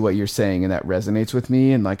 I see what you're saying and that resonates with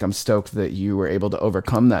me. And like, I'm stoked that you were able to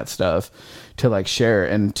overcome that stuff to like share.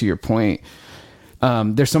 And to your point,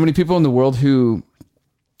 there's so many people in the world who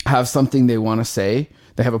have something they want to say.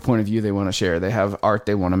 They have a point of view they want to share. They have art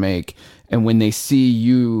they want to make. And when they see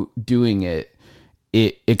you doing it,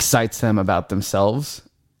 it excites them about themselves,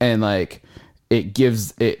 and like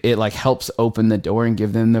it like helps open the door and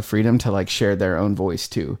give them the freedom to like share their own voice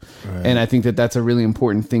too. Right. And I think that that's a really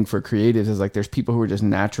important thing for creatives is like there's people who are just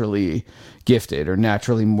naturally gifted or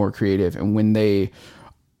naturally more creative, and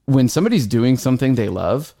when somebody's doing something they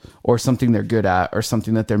love or something they're good at or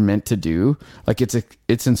something that they're meant to do, like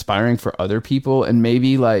it's inspiring for other people. And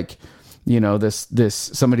maybe like this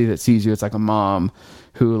somebody that sees you, it's like a mom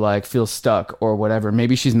who like feels stuck or whatever.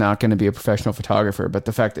 Maybe she's not going to be a professional photographer, but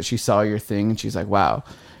the fact that she saw your thing and she's like, wow,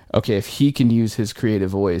 okay, if he can use his creative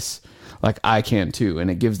voice, like I can too.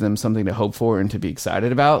 And it gives them something to hope for and to be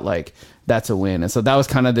excited about. Like that's a win. And so that was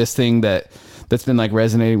kind of this thing that's been like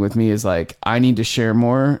resonating with me is like, I need to share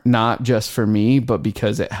more, not just for me, but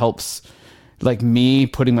because it helps like me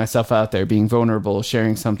putting myself out there, being vulnerable,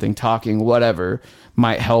 sharing something, talking, whatever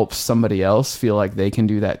might help somebody else feel like they can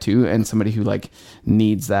do that too. And somebody who like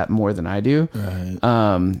needs that more than I do. Right.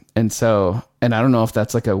 And I don't know if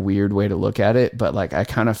that's like a weird way to look at it, but like, I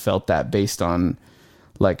kind of felt that based on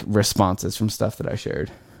like responses from stuff that I shared.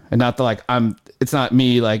 And not that like it's not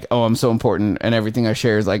me like, oh, I'm so important and everything I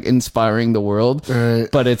share is like inspiring the world. Right.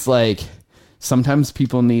 But it's like, sometimes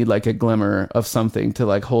people need like a glimmer of something to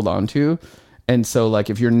like hold on to. And so like,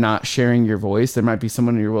 if you're not sharing your voice, there might be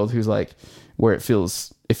someone in your world who's like, where it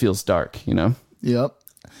feels dark, Yep.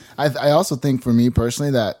 I also think for me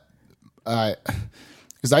personally that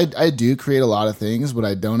because I do create a lot of things, but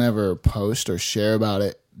I don't ever post or share about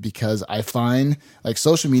it because I find like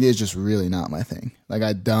social media is just really not my thing. Like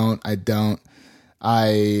I'd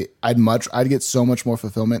get so much more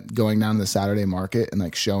fulfillment going down to the Saturday market and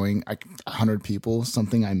like showing 100 people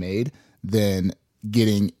something I made than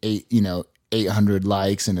getting 800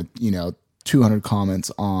 likes and 200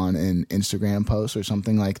 comments on an Instagram post or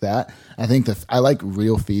something like that. I think I like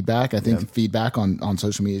real feedback. I think the feedback on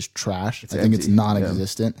social media is trash. I think it's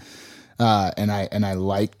non-existent. And I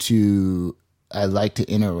like to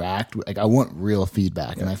interact. Like I want real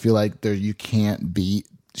feedback, and I feel like you can't beat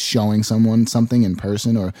showing someone something in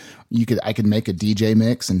person. Or I could make a DJ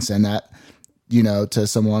mix and send that to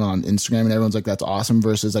someone on Instagram and everyone's like, that's awesome,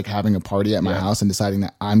 versus like having a party at my house and deciding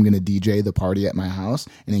that I'm going to DJ the party at my house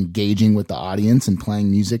and engaging with the audience and playing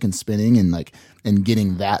music and spinning and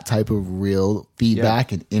getting that type of real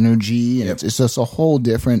feedback and energy. And it's just a whole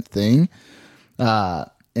different thing.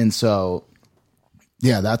 And so,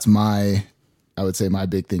 that's I would say my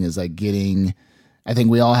big thing is like I think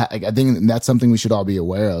we all I think that's something we should all be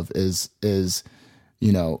aware of is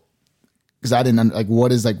because I didn't like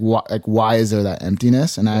what is like why is there that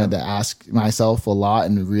emptiness, and I had to ask myself a lot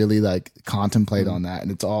and really like contemplate on that. And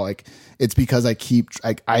it's all like it's because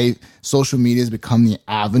I social media has become the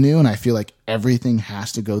avenue, and I feel like everything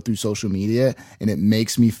has to go through social media, and it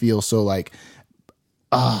makes me feel so like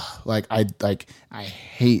I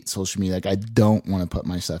hate social media. Like I don't want to put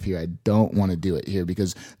my stuff here. I don't want to do it here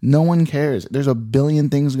because no one cares. There's a billion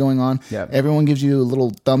things going on. Yep. Everyone gives you a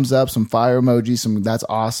little thumbs up, some fire emojis, that's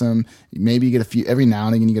awesome. Maybe you get a few every now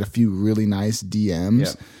and again. You get a few really nice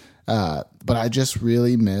DMs. Yep. But I just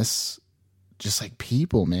really miss just like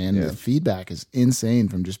people, man. Yeah. The feedback is insane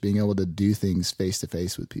from just being able to do things face to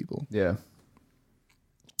face with people. Yeah.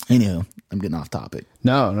 Anywho, I'm getting off topic.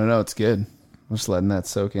 No, it's good. I'm just letting that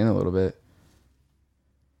soak in a little bit.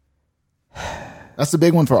 That's the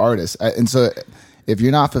big one for artists. And so if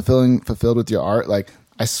you're not fulfilled with your art, like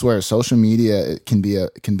I swear social media can be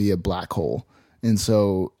a black hole. And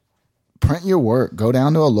so print your work, go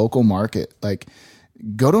down to a local market, like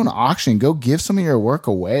go to an auction, go give some of your work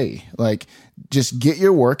away. Like just get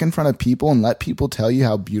your work in front of people and let people tell you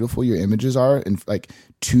how beautiful your images are and like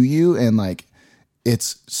to you. And like,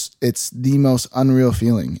 it's the most unreal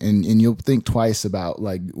feeling, and you'll think twice about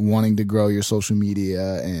like wanting to grow your social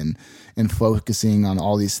media and focusing on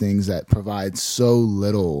all these things that provide so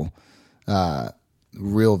little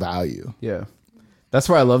real value. Yeah, that's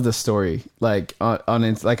why I love the story. Like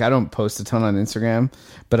like I don't post a ton on Instagram,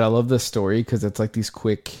 but I love the story because it's like these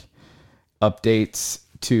quick updates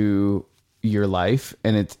to your life,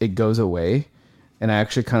 and it goes away. And I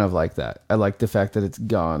actually kind of like that. I like the fact that it's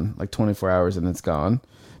gone, like 24 hours and it's gone,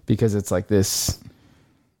 because it's like this,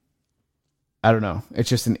 I don't know. It's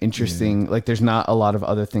just an interesting, like there's not a lot of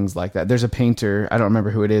other things like that. There's a painter, I don't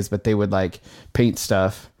remember who it is, but they would like paint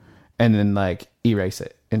stuff and then like erase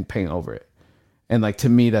it and paint over it. And like, to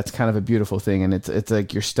me, that's kind of a beautiful thing. And it's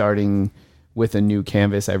like you're starting with a new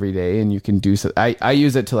canvas every day, and you can do so. I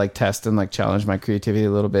use it to like test and like challenge my creativity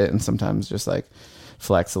a little bit. And sometimes just like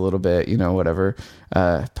flex a little bit, whatever,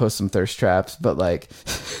 post some thirst traps, but like,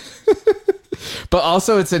 but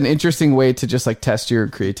also it's an interesting way to just like test your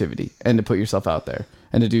creativity and to put yourself out there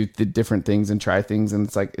and to do the different things and try things. And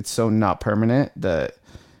it's like, it's so not permanent that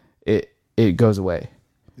it goes away.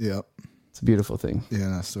 Yep. It's a beautiful thing. Yeah,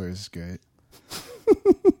 that story is great.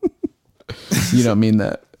 You don't mean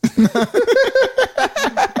that.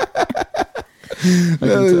 I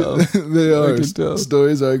can tell. They are. I can tell.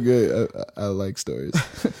 Stories are great. I like stories.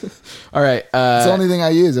 All right. It's the only thing I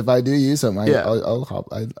use. If I do use something, Yeah. I'll hop.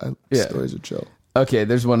 Yeah. Stories are chill. Okay,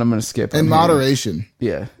 there's one I'm going to skip. In on here. moderation.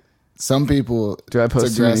 Yeah. Some people. Do I post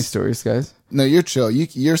it's too many aggressive. stories, guys? No, you're chill. You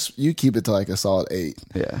keep it to like a solid 8.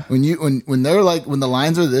 Yeah. When they're like when the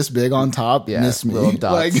lines are this big on top, Yeah, miss me. little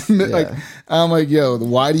dots. Like I'm like, yo,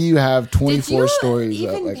 why do you have 24 Did you stories?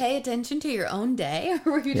 even Like, pay attention to your own day,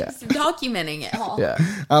 or were you Yeah. just documenting it all? Yeah.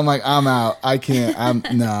 I'm like, I'm out. I can't. I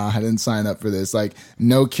didn't sign up for this. Like,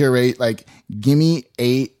 no curate. Like, give me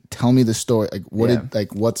 8. Tell me the story. Like,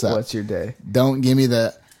 what's up? What's your day? Don't give me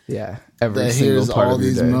the Every single here's part all of your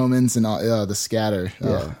these day. moments and all the scatter. Yeah.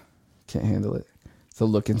 Oh. Can't handle it. It's a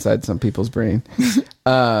look inside some people's brain.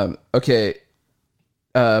 Okay.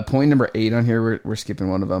 Point number 8 on here. We're skipping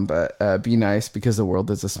one of them, but be nice because the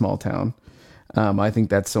world is a small town. I think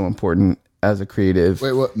that's so important as a creative.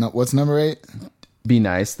 Wait, what? No, what's number 8? Be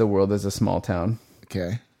nice. The world is a small town.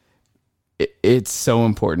 Okay. It's so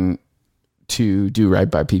important to do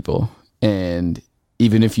right by people. And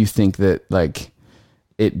even if you think that like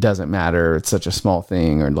it doesn't matter, it's such a small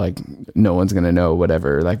thing, or like no one's going to know,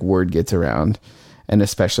 whatever, like word gets around. And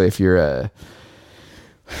especially if you're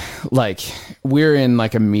we're in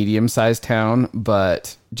like a medium-sized town,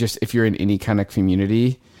 but just if you're in any kind of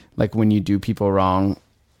community, like when you do people wrong,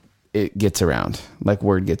 it gets around, like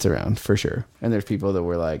word gets around for sure. And there's people that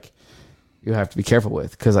we're like, you have to be careful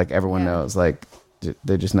with, because like everyone knows, like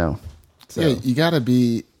they just know. So Yeah, you got to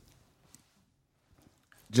be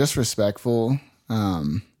just respectful,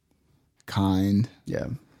 kind. yeah.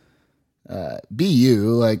 Be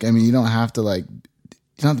you. Like, I mean, you don't have to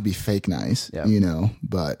be fake nice, Yeah.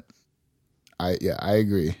 but I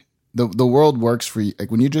agree. The world works for you. Like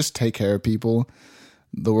when you just take care of people,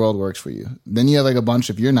 the world works for you. Then you have like a bunch,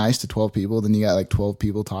 if you're nice to 12 people, then you got like 12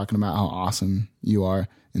 people talking about how awesome you are.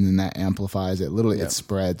 And then that amplifies it. Literally it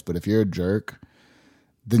spreads. But if you're a jerk,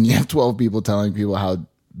 then you have 12 people telling people how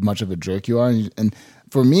much of a jerk you are. And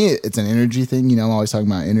for me, it's an energy thing. I'm always talking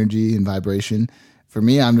about energy and vibration. For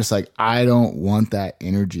me, I'm just like, I don't want that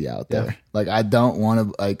energy out there. Yeah. Like, I don't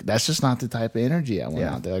want to, like, that's just not the type of energy I want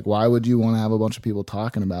out there. Like, why would you want to have a bunch of people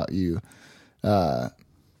talking about you?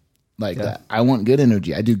 like that. I want good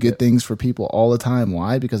energy. I do good things for people all the time.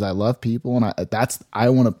 Why? Because I love people, and that's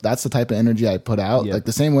the type of energy I put out. Like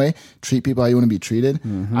the same way, treat people how you want to be treated.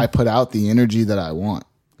 I put out the energy that I want.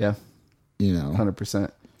 Yeah.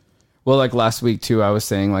 100%. Well, like last week too, I was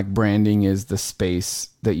saying like branding is the space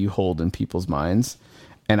that you hold in people's minds.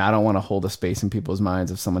 And I don't want to hold a space in people's minds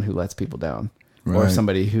of someone who lets people down or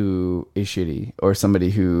somebody who is shitty or somebody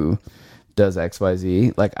who does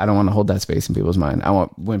XYZ. Like, I don't want to hold that space in people's mind. I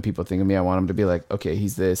want, when people think of me, I want them to be like, okay,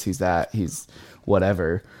 he's this, he's that, he's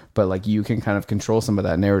whatever. But like, you can kind of control some of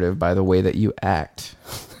that narrative by the way that you act.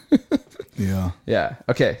 Yeah.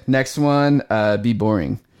 Okay. Next one, be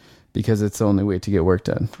boring, because it's the only way to get work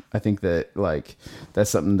done. I think that like, that's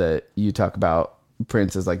something that you talk about,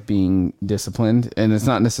 Prince, is like being disciplined, and it's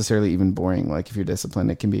not necessarily even boring. Like if you're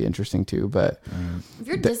disciplined, it can be interesting too, but if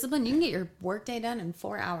you're disciplined, you can get your work day done in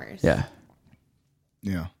 4 hours.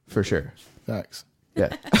 Yeah, for sure. Facts.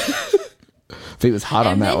 Yeah. If it was hot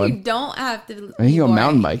on that one, you don't have to. And you go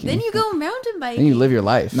mountain biking. Then you go mountain biking. and you live your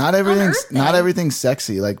life. Not everything's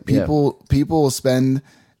sexy. Like people will spend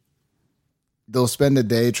a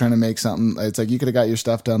day trying to make something. It's like you could have got your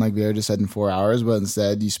stuff done, like Vera just said, in 4 hours, but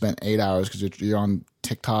instead you spent 8 hours because you're on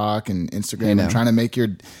TikTok and Instagram and trying to make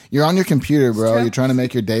you're on your computer, bro. You're trying to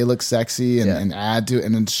make your day look sexy and add to it,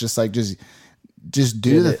 and it's just like just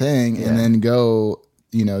do the thing and then go,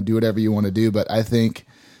 do whatever you want to do. But I think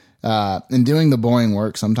in doing the boring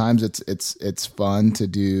work, sometimes it's fun to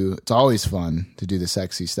do. It's always fun to do the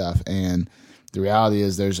sexy stuff, and the reality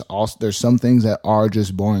is there's some things that are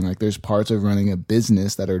just boring. Like there's parts of running a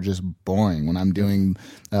business that are just boring. When I'm doing,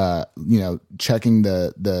 checking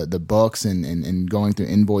the books and going through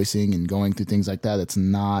invoicing and going through things like that, it's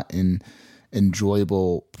not an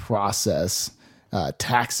enjoyable process.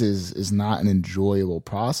 Taxes is not an enjoyable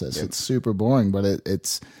process. Yep. It's super boring, but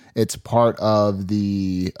it's part of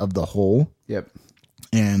the whole. Yep.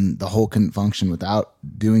 And the whole couldn't function without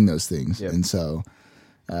doing those things. Yep. And so,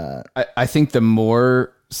 I think the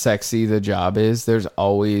more sexy the job is, there's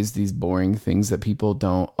always these boring things that people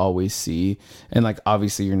don't always see. And like,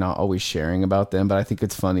 obviously you're not always sharing about them, but I think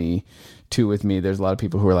it's funny too with me. There's a lot of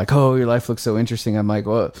people who are like, oh, your life looks so interesting. I'm like,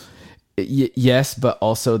 well, yes, but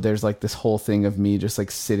also there's like this whole thing of me just like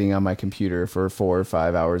sitting on my computer for 4 or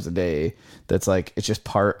 5 hours a day. That's like, it's just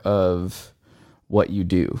part of what you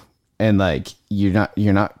do. And like, you're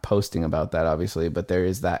not posting about that obviously, but there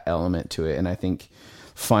is that element to it. And I think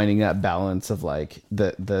finding that balance of like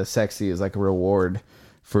the sexy is like a reward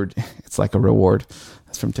for, it's like a reward.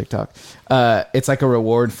 That's from TikTok. It's like a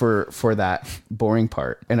reward for that boring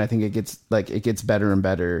part. And I think it gets better and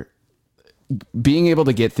better. Being able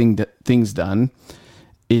to get things done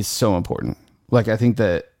is so important. Like, I think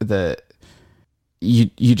that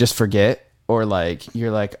you just forget, or like,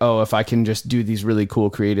 you're like, oh, if I can just do these really cool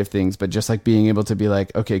creative things, but just like being able to be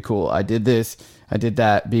like, okay, cool, I did this, I did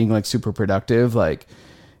that, being like super productive, like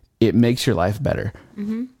it makes your life better.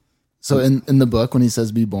 Mm-hmm. So in the book, when he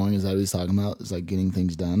says be boring, is that what he's talking about? Is like getting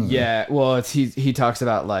things done? Or? Yeah. Well, he talks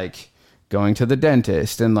about like going to the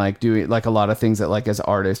dentist and like doing like a lot of things that like as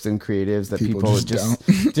artists and creatives that people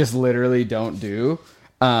just literally don't do.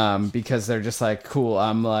 Because they're just like, cool,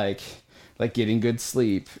 I'm like getting good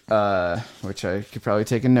sleep, which I could probably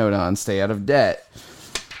take a note on, stay out of debt,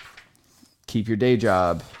 keep your day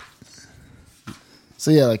job. So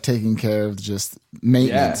yeah, like taking care of just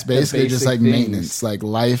maintenance, basically just like things. Maintenance, like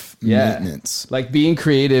life maintenance. Like being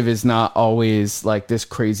creative is not always like this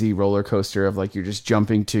crazy roller coaster of like you're just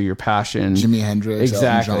jumping to your passion. Jimi Hendrix,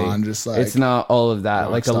 exactly. Elton John, just like it's not all of that.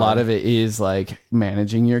 Like a lot of it is like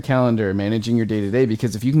managing your calendar, managing your day to day.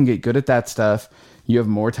 Because if you can get good at that stuff, you have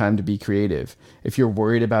more time to be creative. If you're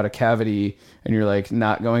worried about a cavity and you're like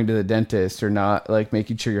not going to the dentist or not like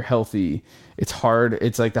making sure you're healthy, it's hard.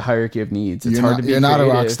 It's like the hierarchy of needs. It's hard to be You're creative. not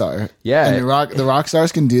a rock star. Yeah. And the rock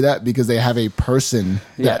stars can do that because they have a person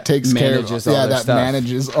that takes care of that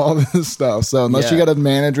manages all this stuff. So unless you got a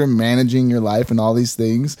manager managing your life and all these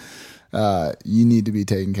things, you need to be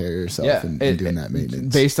taking care of yourself and doing that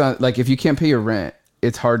maintenance. Based on like, if you can't pay your rent,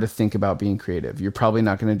 it's hard to think about being creative. You're probably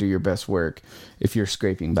not going to do your best work if you're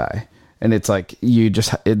scraping by. And it's like,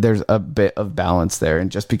 there's a bit of balance there.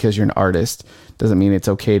 And just because you're an artist doesn't mean it's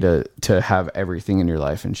okay to have everything in your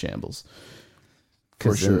life in shambles.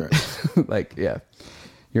 For sure. Like, yeah,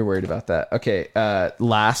 you're worried about that. Okay.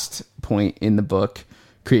 Last point in the book,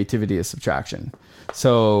 creativity is subtraction.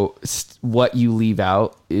 So what you leave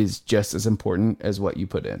out is just as important as what you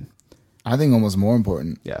put in. I think almost more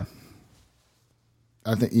important. Yeah.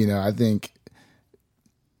 I think,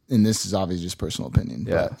 and this is obviously just personal opinion,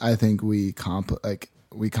 but I think we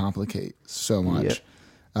complicate so much.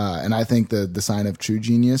 And I think the sign of true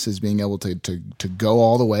genius is being able to go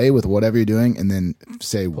all the way with whatever you're doing, and then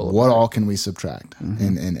say what all can we subtract,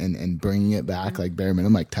 and bringing it back like bare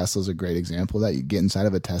minimum. Like Tesla's a great example of that. You get inside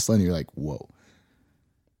of a Tesla and you're like, whoa,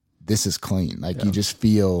 this is clean. Like you just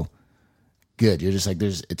feel good. You're just like,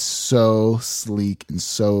 it's so sleek and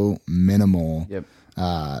so minimal,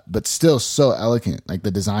 but still so elegant. Like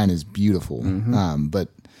the design is beautiful, but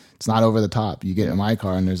it's not over the top. You get in my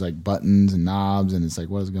car and there's like buttons and knobs, and it's like,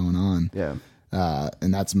 what is going on? Yeah.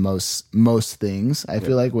 And that's most things. I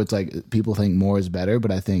feel like what's like people think more is better,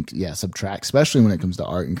 but I think subtract, especially when it comes to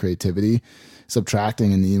art and creativity,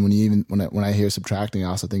 subtracting. And when I hear subtracting, I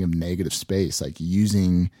also think of negative space, like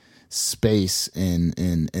using space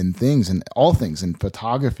in things, and all things in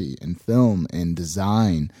photography and film and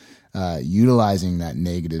design, utilizing that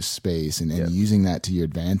negative space and using that to your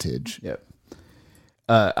advantage. Yep.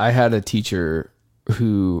 I had a teacher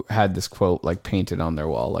who had this quote like painted on their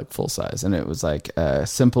wall, like full size. And it was like,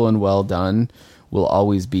 simple and well done will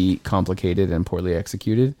always be complicated and poorly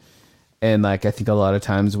executed. And like, I think a lot of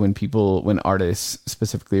times when artists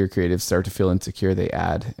specifically or creatives start to feel insecure, they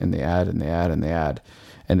add and they add and they add and they add.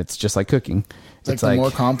 And it's just like cooking. It's like the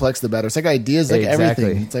more complex, the better. It's like ideas, like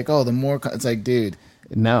everything. It's like, it's like, dude,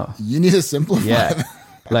 no, you need to simplify. Yeah.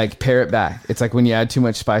 Like pare it back. It's like when you add too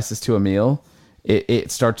much spices to a meal, it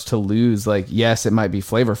starts to lose, like, yes, it might be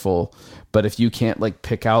flavorful, but if you can't like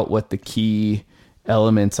pick out what the key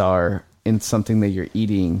elements are in something that you're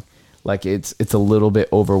eating, like it's a little bit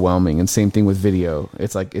overwhelming. And same thing with video.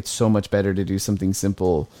 It's like, it's so much better to do something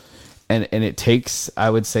simple. And it takes, I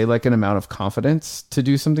would say, like an amount of confidence to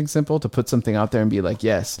do something simple, to put something out there and be like,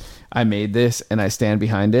 yes, I made this and I stand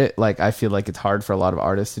behind it. Like, I feel like it's hard for a lot of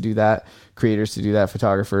artists to do that, creators to do that,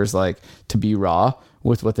 photographers, like to be raw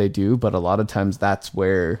with what they do. But a lot of times that's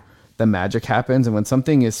where the magic happens. And when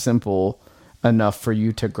something is simple enough for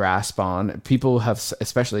you to grasp on, people have,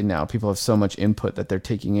 especially now, people have so much input that they're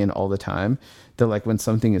taking in all the time, that like when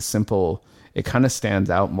something is simple, it kind of stands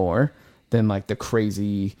out more than like the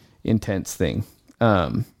crazy intense thing.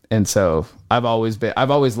 And so I've always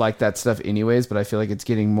liked that stuff anyways, but I feel like it's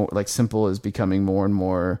getting more like simple is becoming more and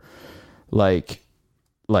more like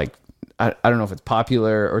I don't know if it's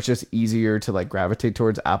popular or it's just easier to like gravitate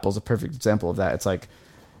towards. Apple's a perfect example of that. It's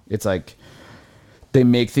like they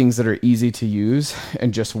make things that are easy to use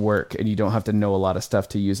and just work, and you don't have to know a lot of stuff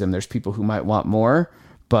to use them. There's people who might want more,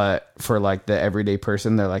 but for like the everyday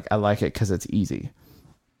person, they're like, I like it because it's easy.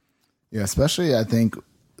 Yeah, especially I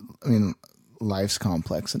mean, life's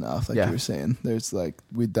complex enough, like you were saying. There's like,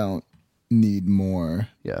 we don't need more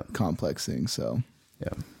complex things. So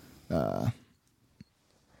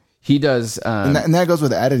he does, and that goes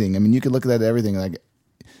with editing. I mean, you could look at that everything. Like,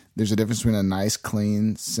 there's a difference between a nice,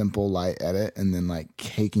 clean, simple, light edit and then like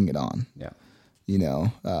caking it on. Yeah, you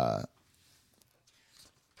know.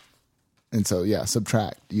 And so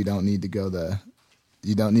subtract. You don't need to go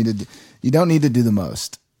you don't need to do the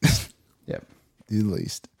most. Yep. Do the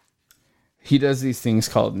least. He does these things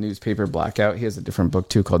called newspaper blackout. He has a different book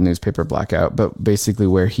too called Newspaper Blackout, but basically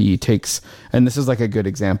where he takes, and this is like a good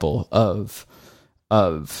example of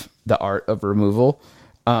the art of removal.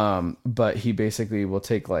 But he basically will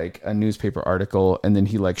take like a newspaper article and then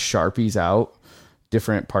he like Sharpies out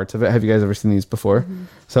different parts of it. Have you guys ever seen these before? Mm-hmm.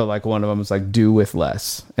 So like one of them is like do with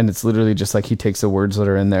less. And it's literally just like he takes the words that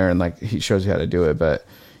are in there and like he shows you how to do it. But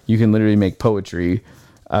you can literally make poetry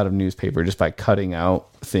out of newspaper just by cutting out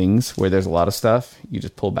things where there's a lot of stuff. You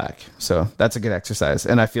just pull back. So that's a good exercise.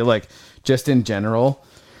 And I feel like just in general,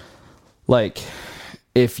 like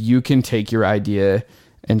if you can take your idea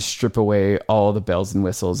and strip away all the bells and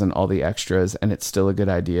whistles and all the extras and it's still a good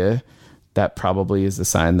idea, that probably is the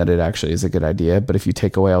sign that it actually is a good idea. But if you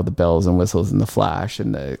take away all the bells and whistles and the flash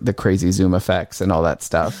and the crazy zoom effects and all that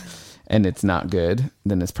stuff and it's not good,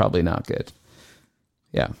 then it's probably not good.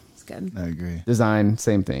 Yeah. It's good. I agree. Design,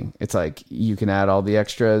 same thing. It's like you can add all the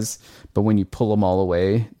extras, but when you pull them all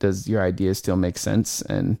away, does your idea still make sense?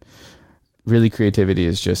 And really creativity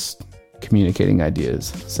is just communicating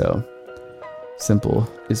ideas. So simple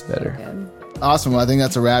is better. Good. Awesome. Well, I think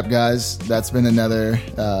that's a wrap, guys. That's been another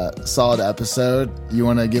solid episode. You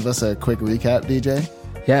want to give us a quick recap, DJ?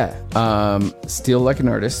 Yeah. Steal like an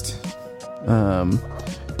artist.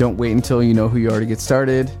 Don't wait until you know who you are to get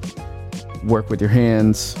started. Work with your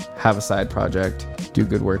hands. Have a side project. Do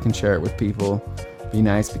good work and share it with people. Be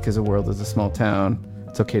nice because the world is a small town.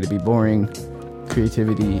 It's okay to be boring.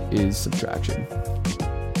 Creativity is subtraction.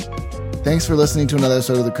 Thanks for listening to another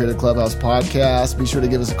episode of the Creative Clubhouse podcast. Be sure to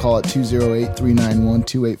give us a call at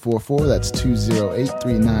 208-391-2844. That's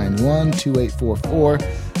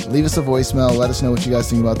 208-391-2844. leave us a voicemail. Let us know what you guys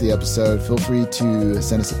think about the episode. Feel free to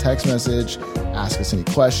send us a text message, ask us any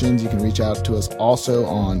questions. You can reach out to us also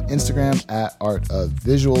on Instagram at Art of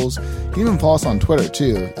Visuals. You can even follow us on Twitter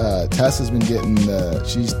too. Tess has been getting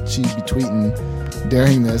she'd be tweeting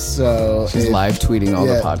during this, so she's live tweeting on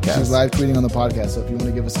the podcast. She's live tweeting on the podcast. So if you want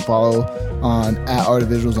to give us a follow on at Art of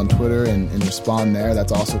Visuals on Twitter and respond there,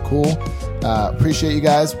 that's also cool. Appreciate you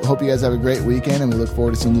guys. Hope you guys have a great weekend, and we look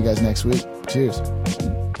forward to seeing you guys next week. Cheers.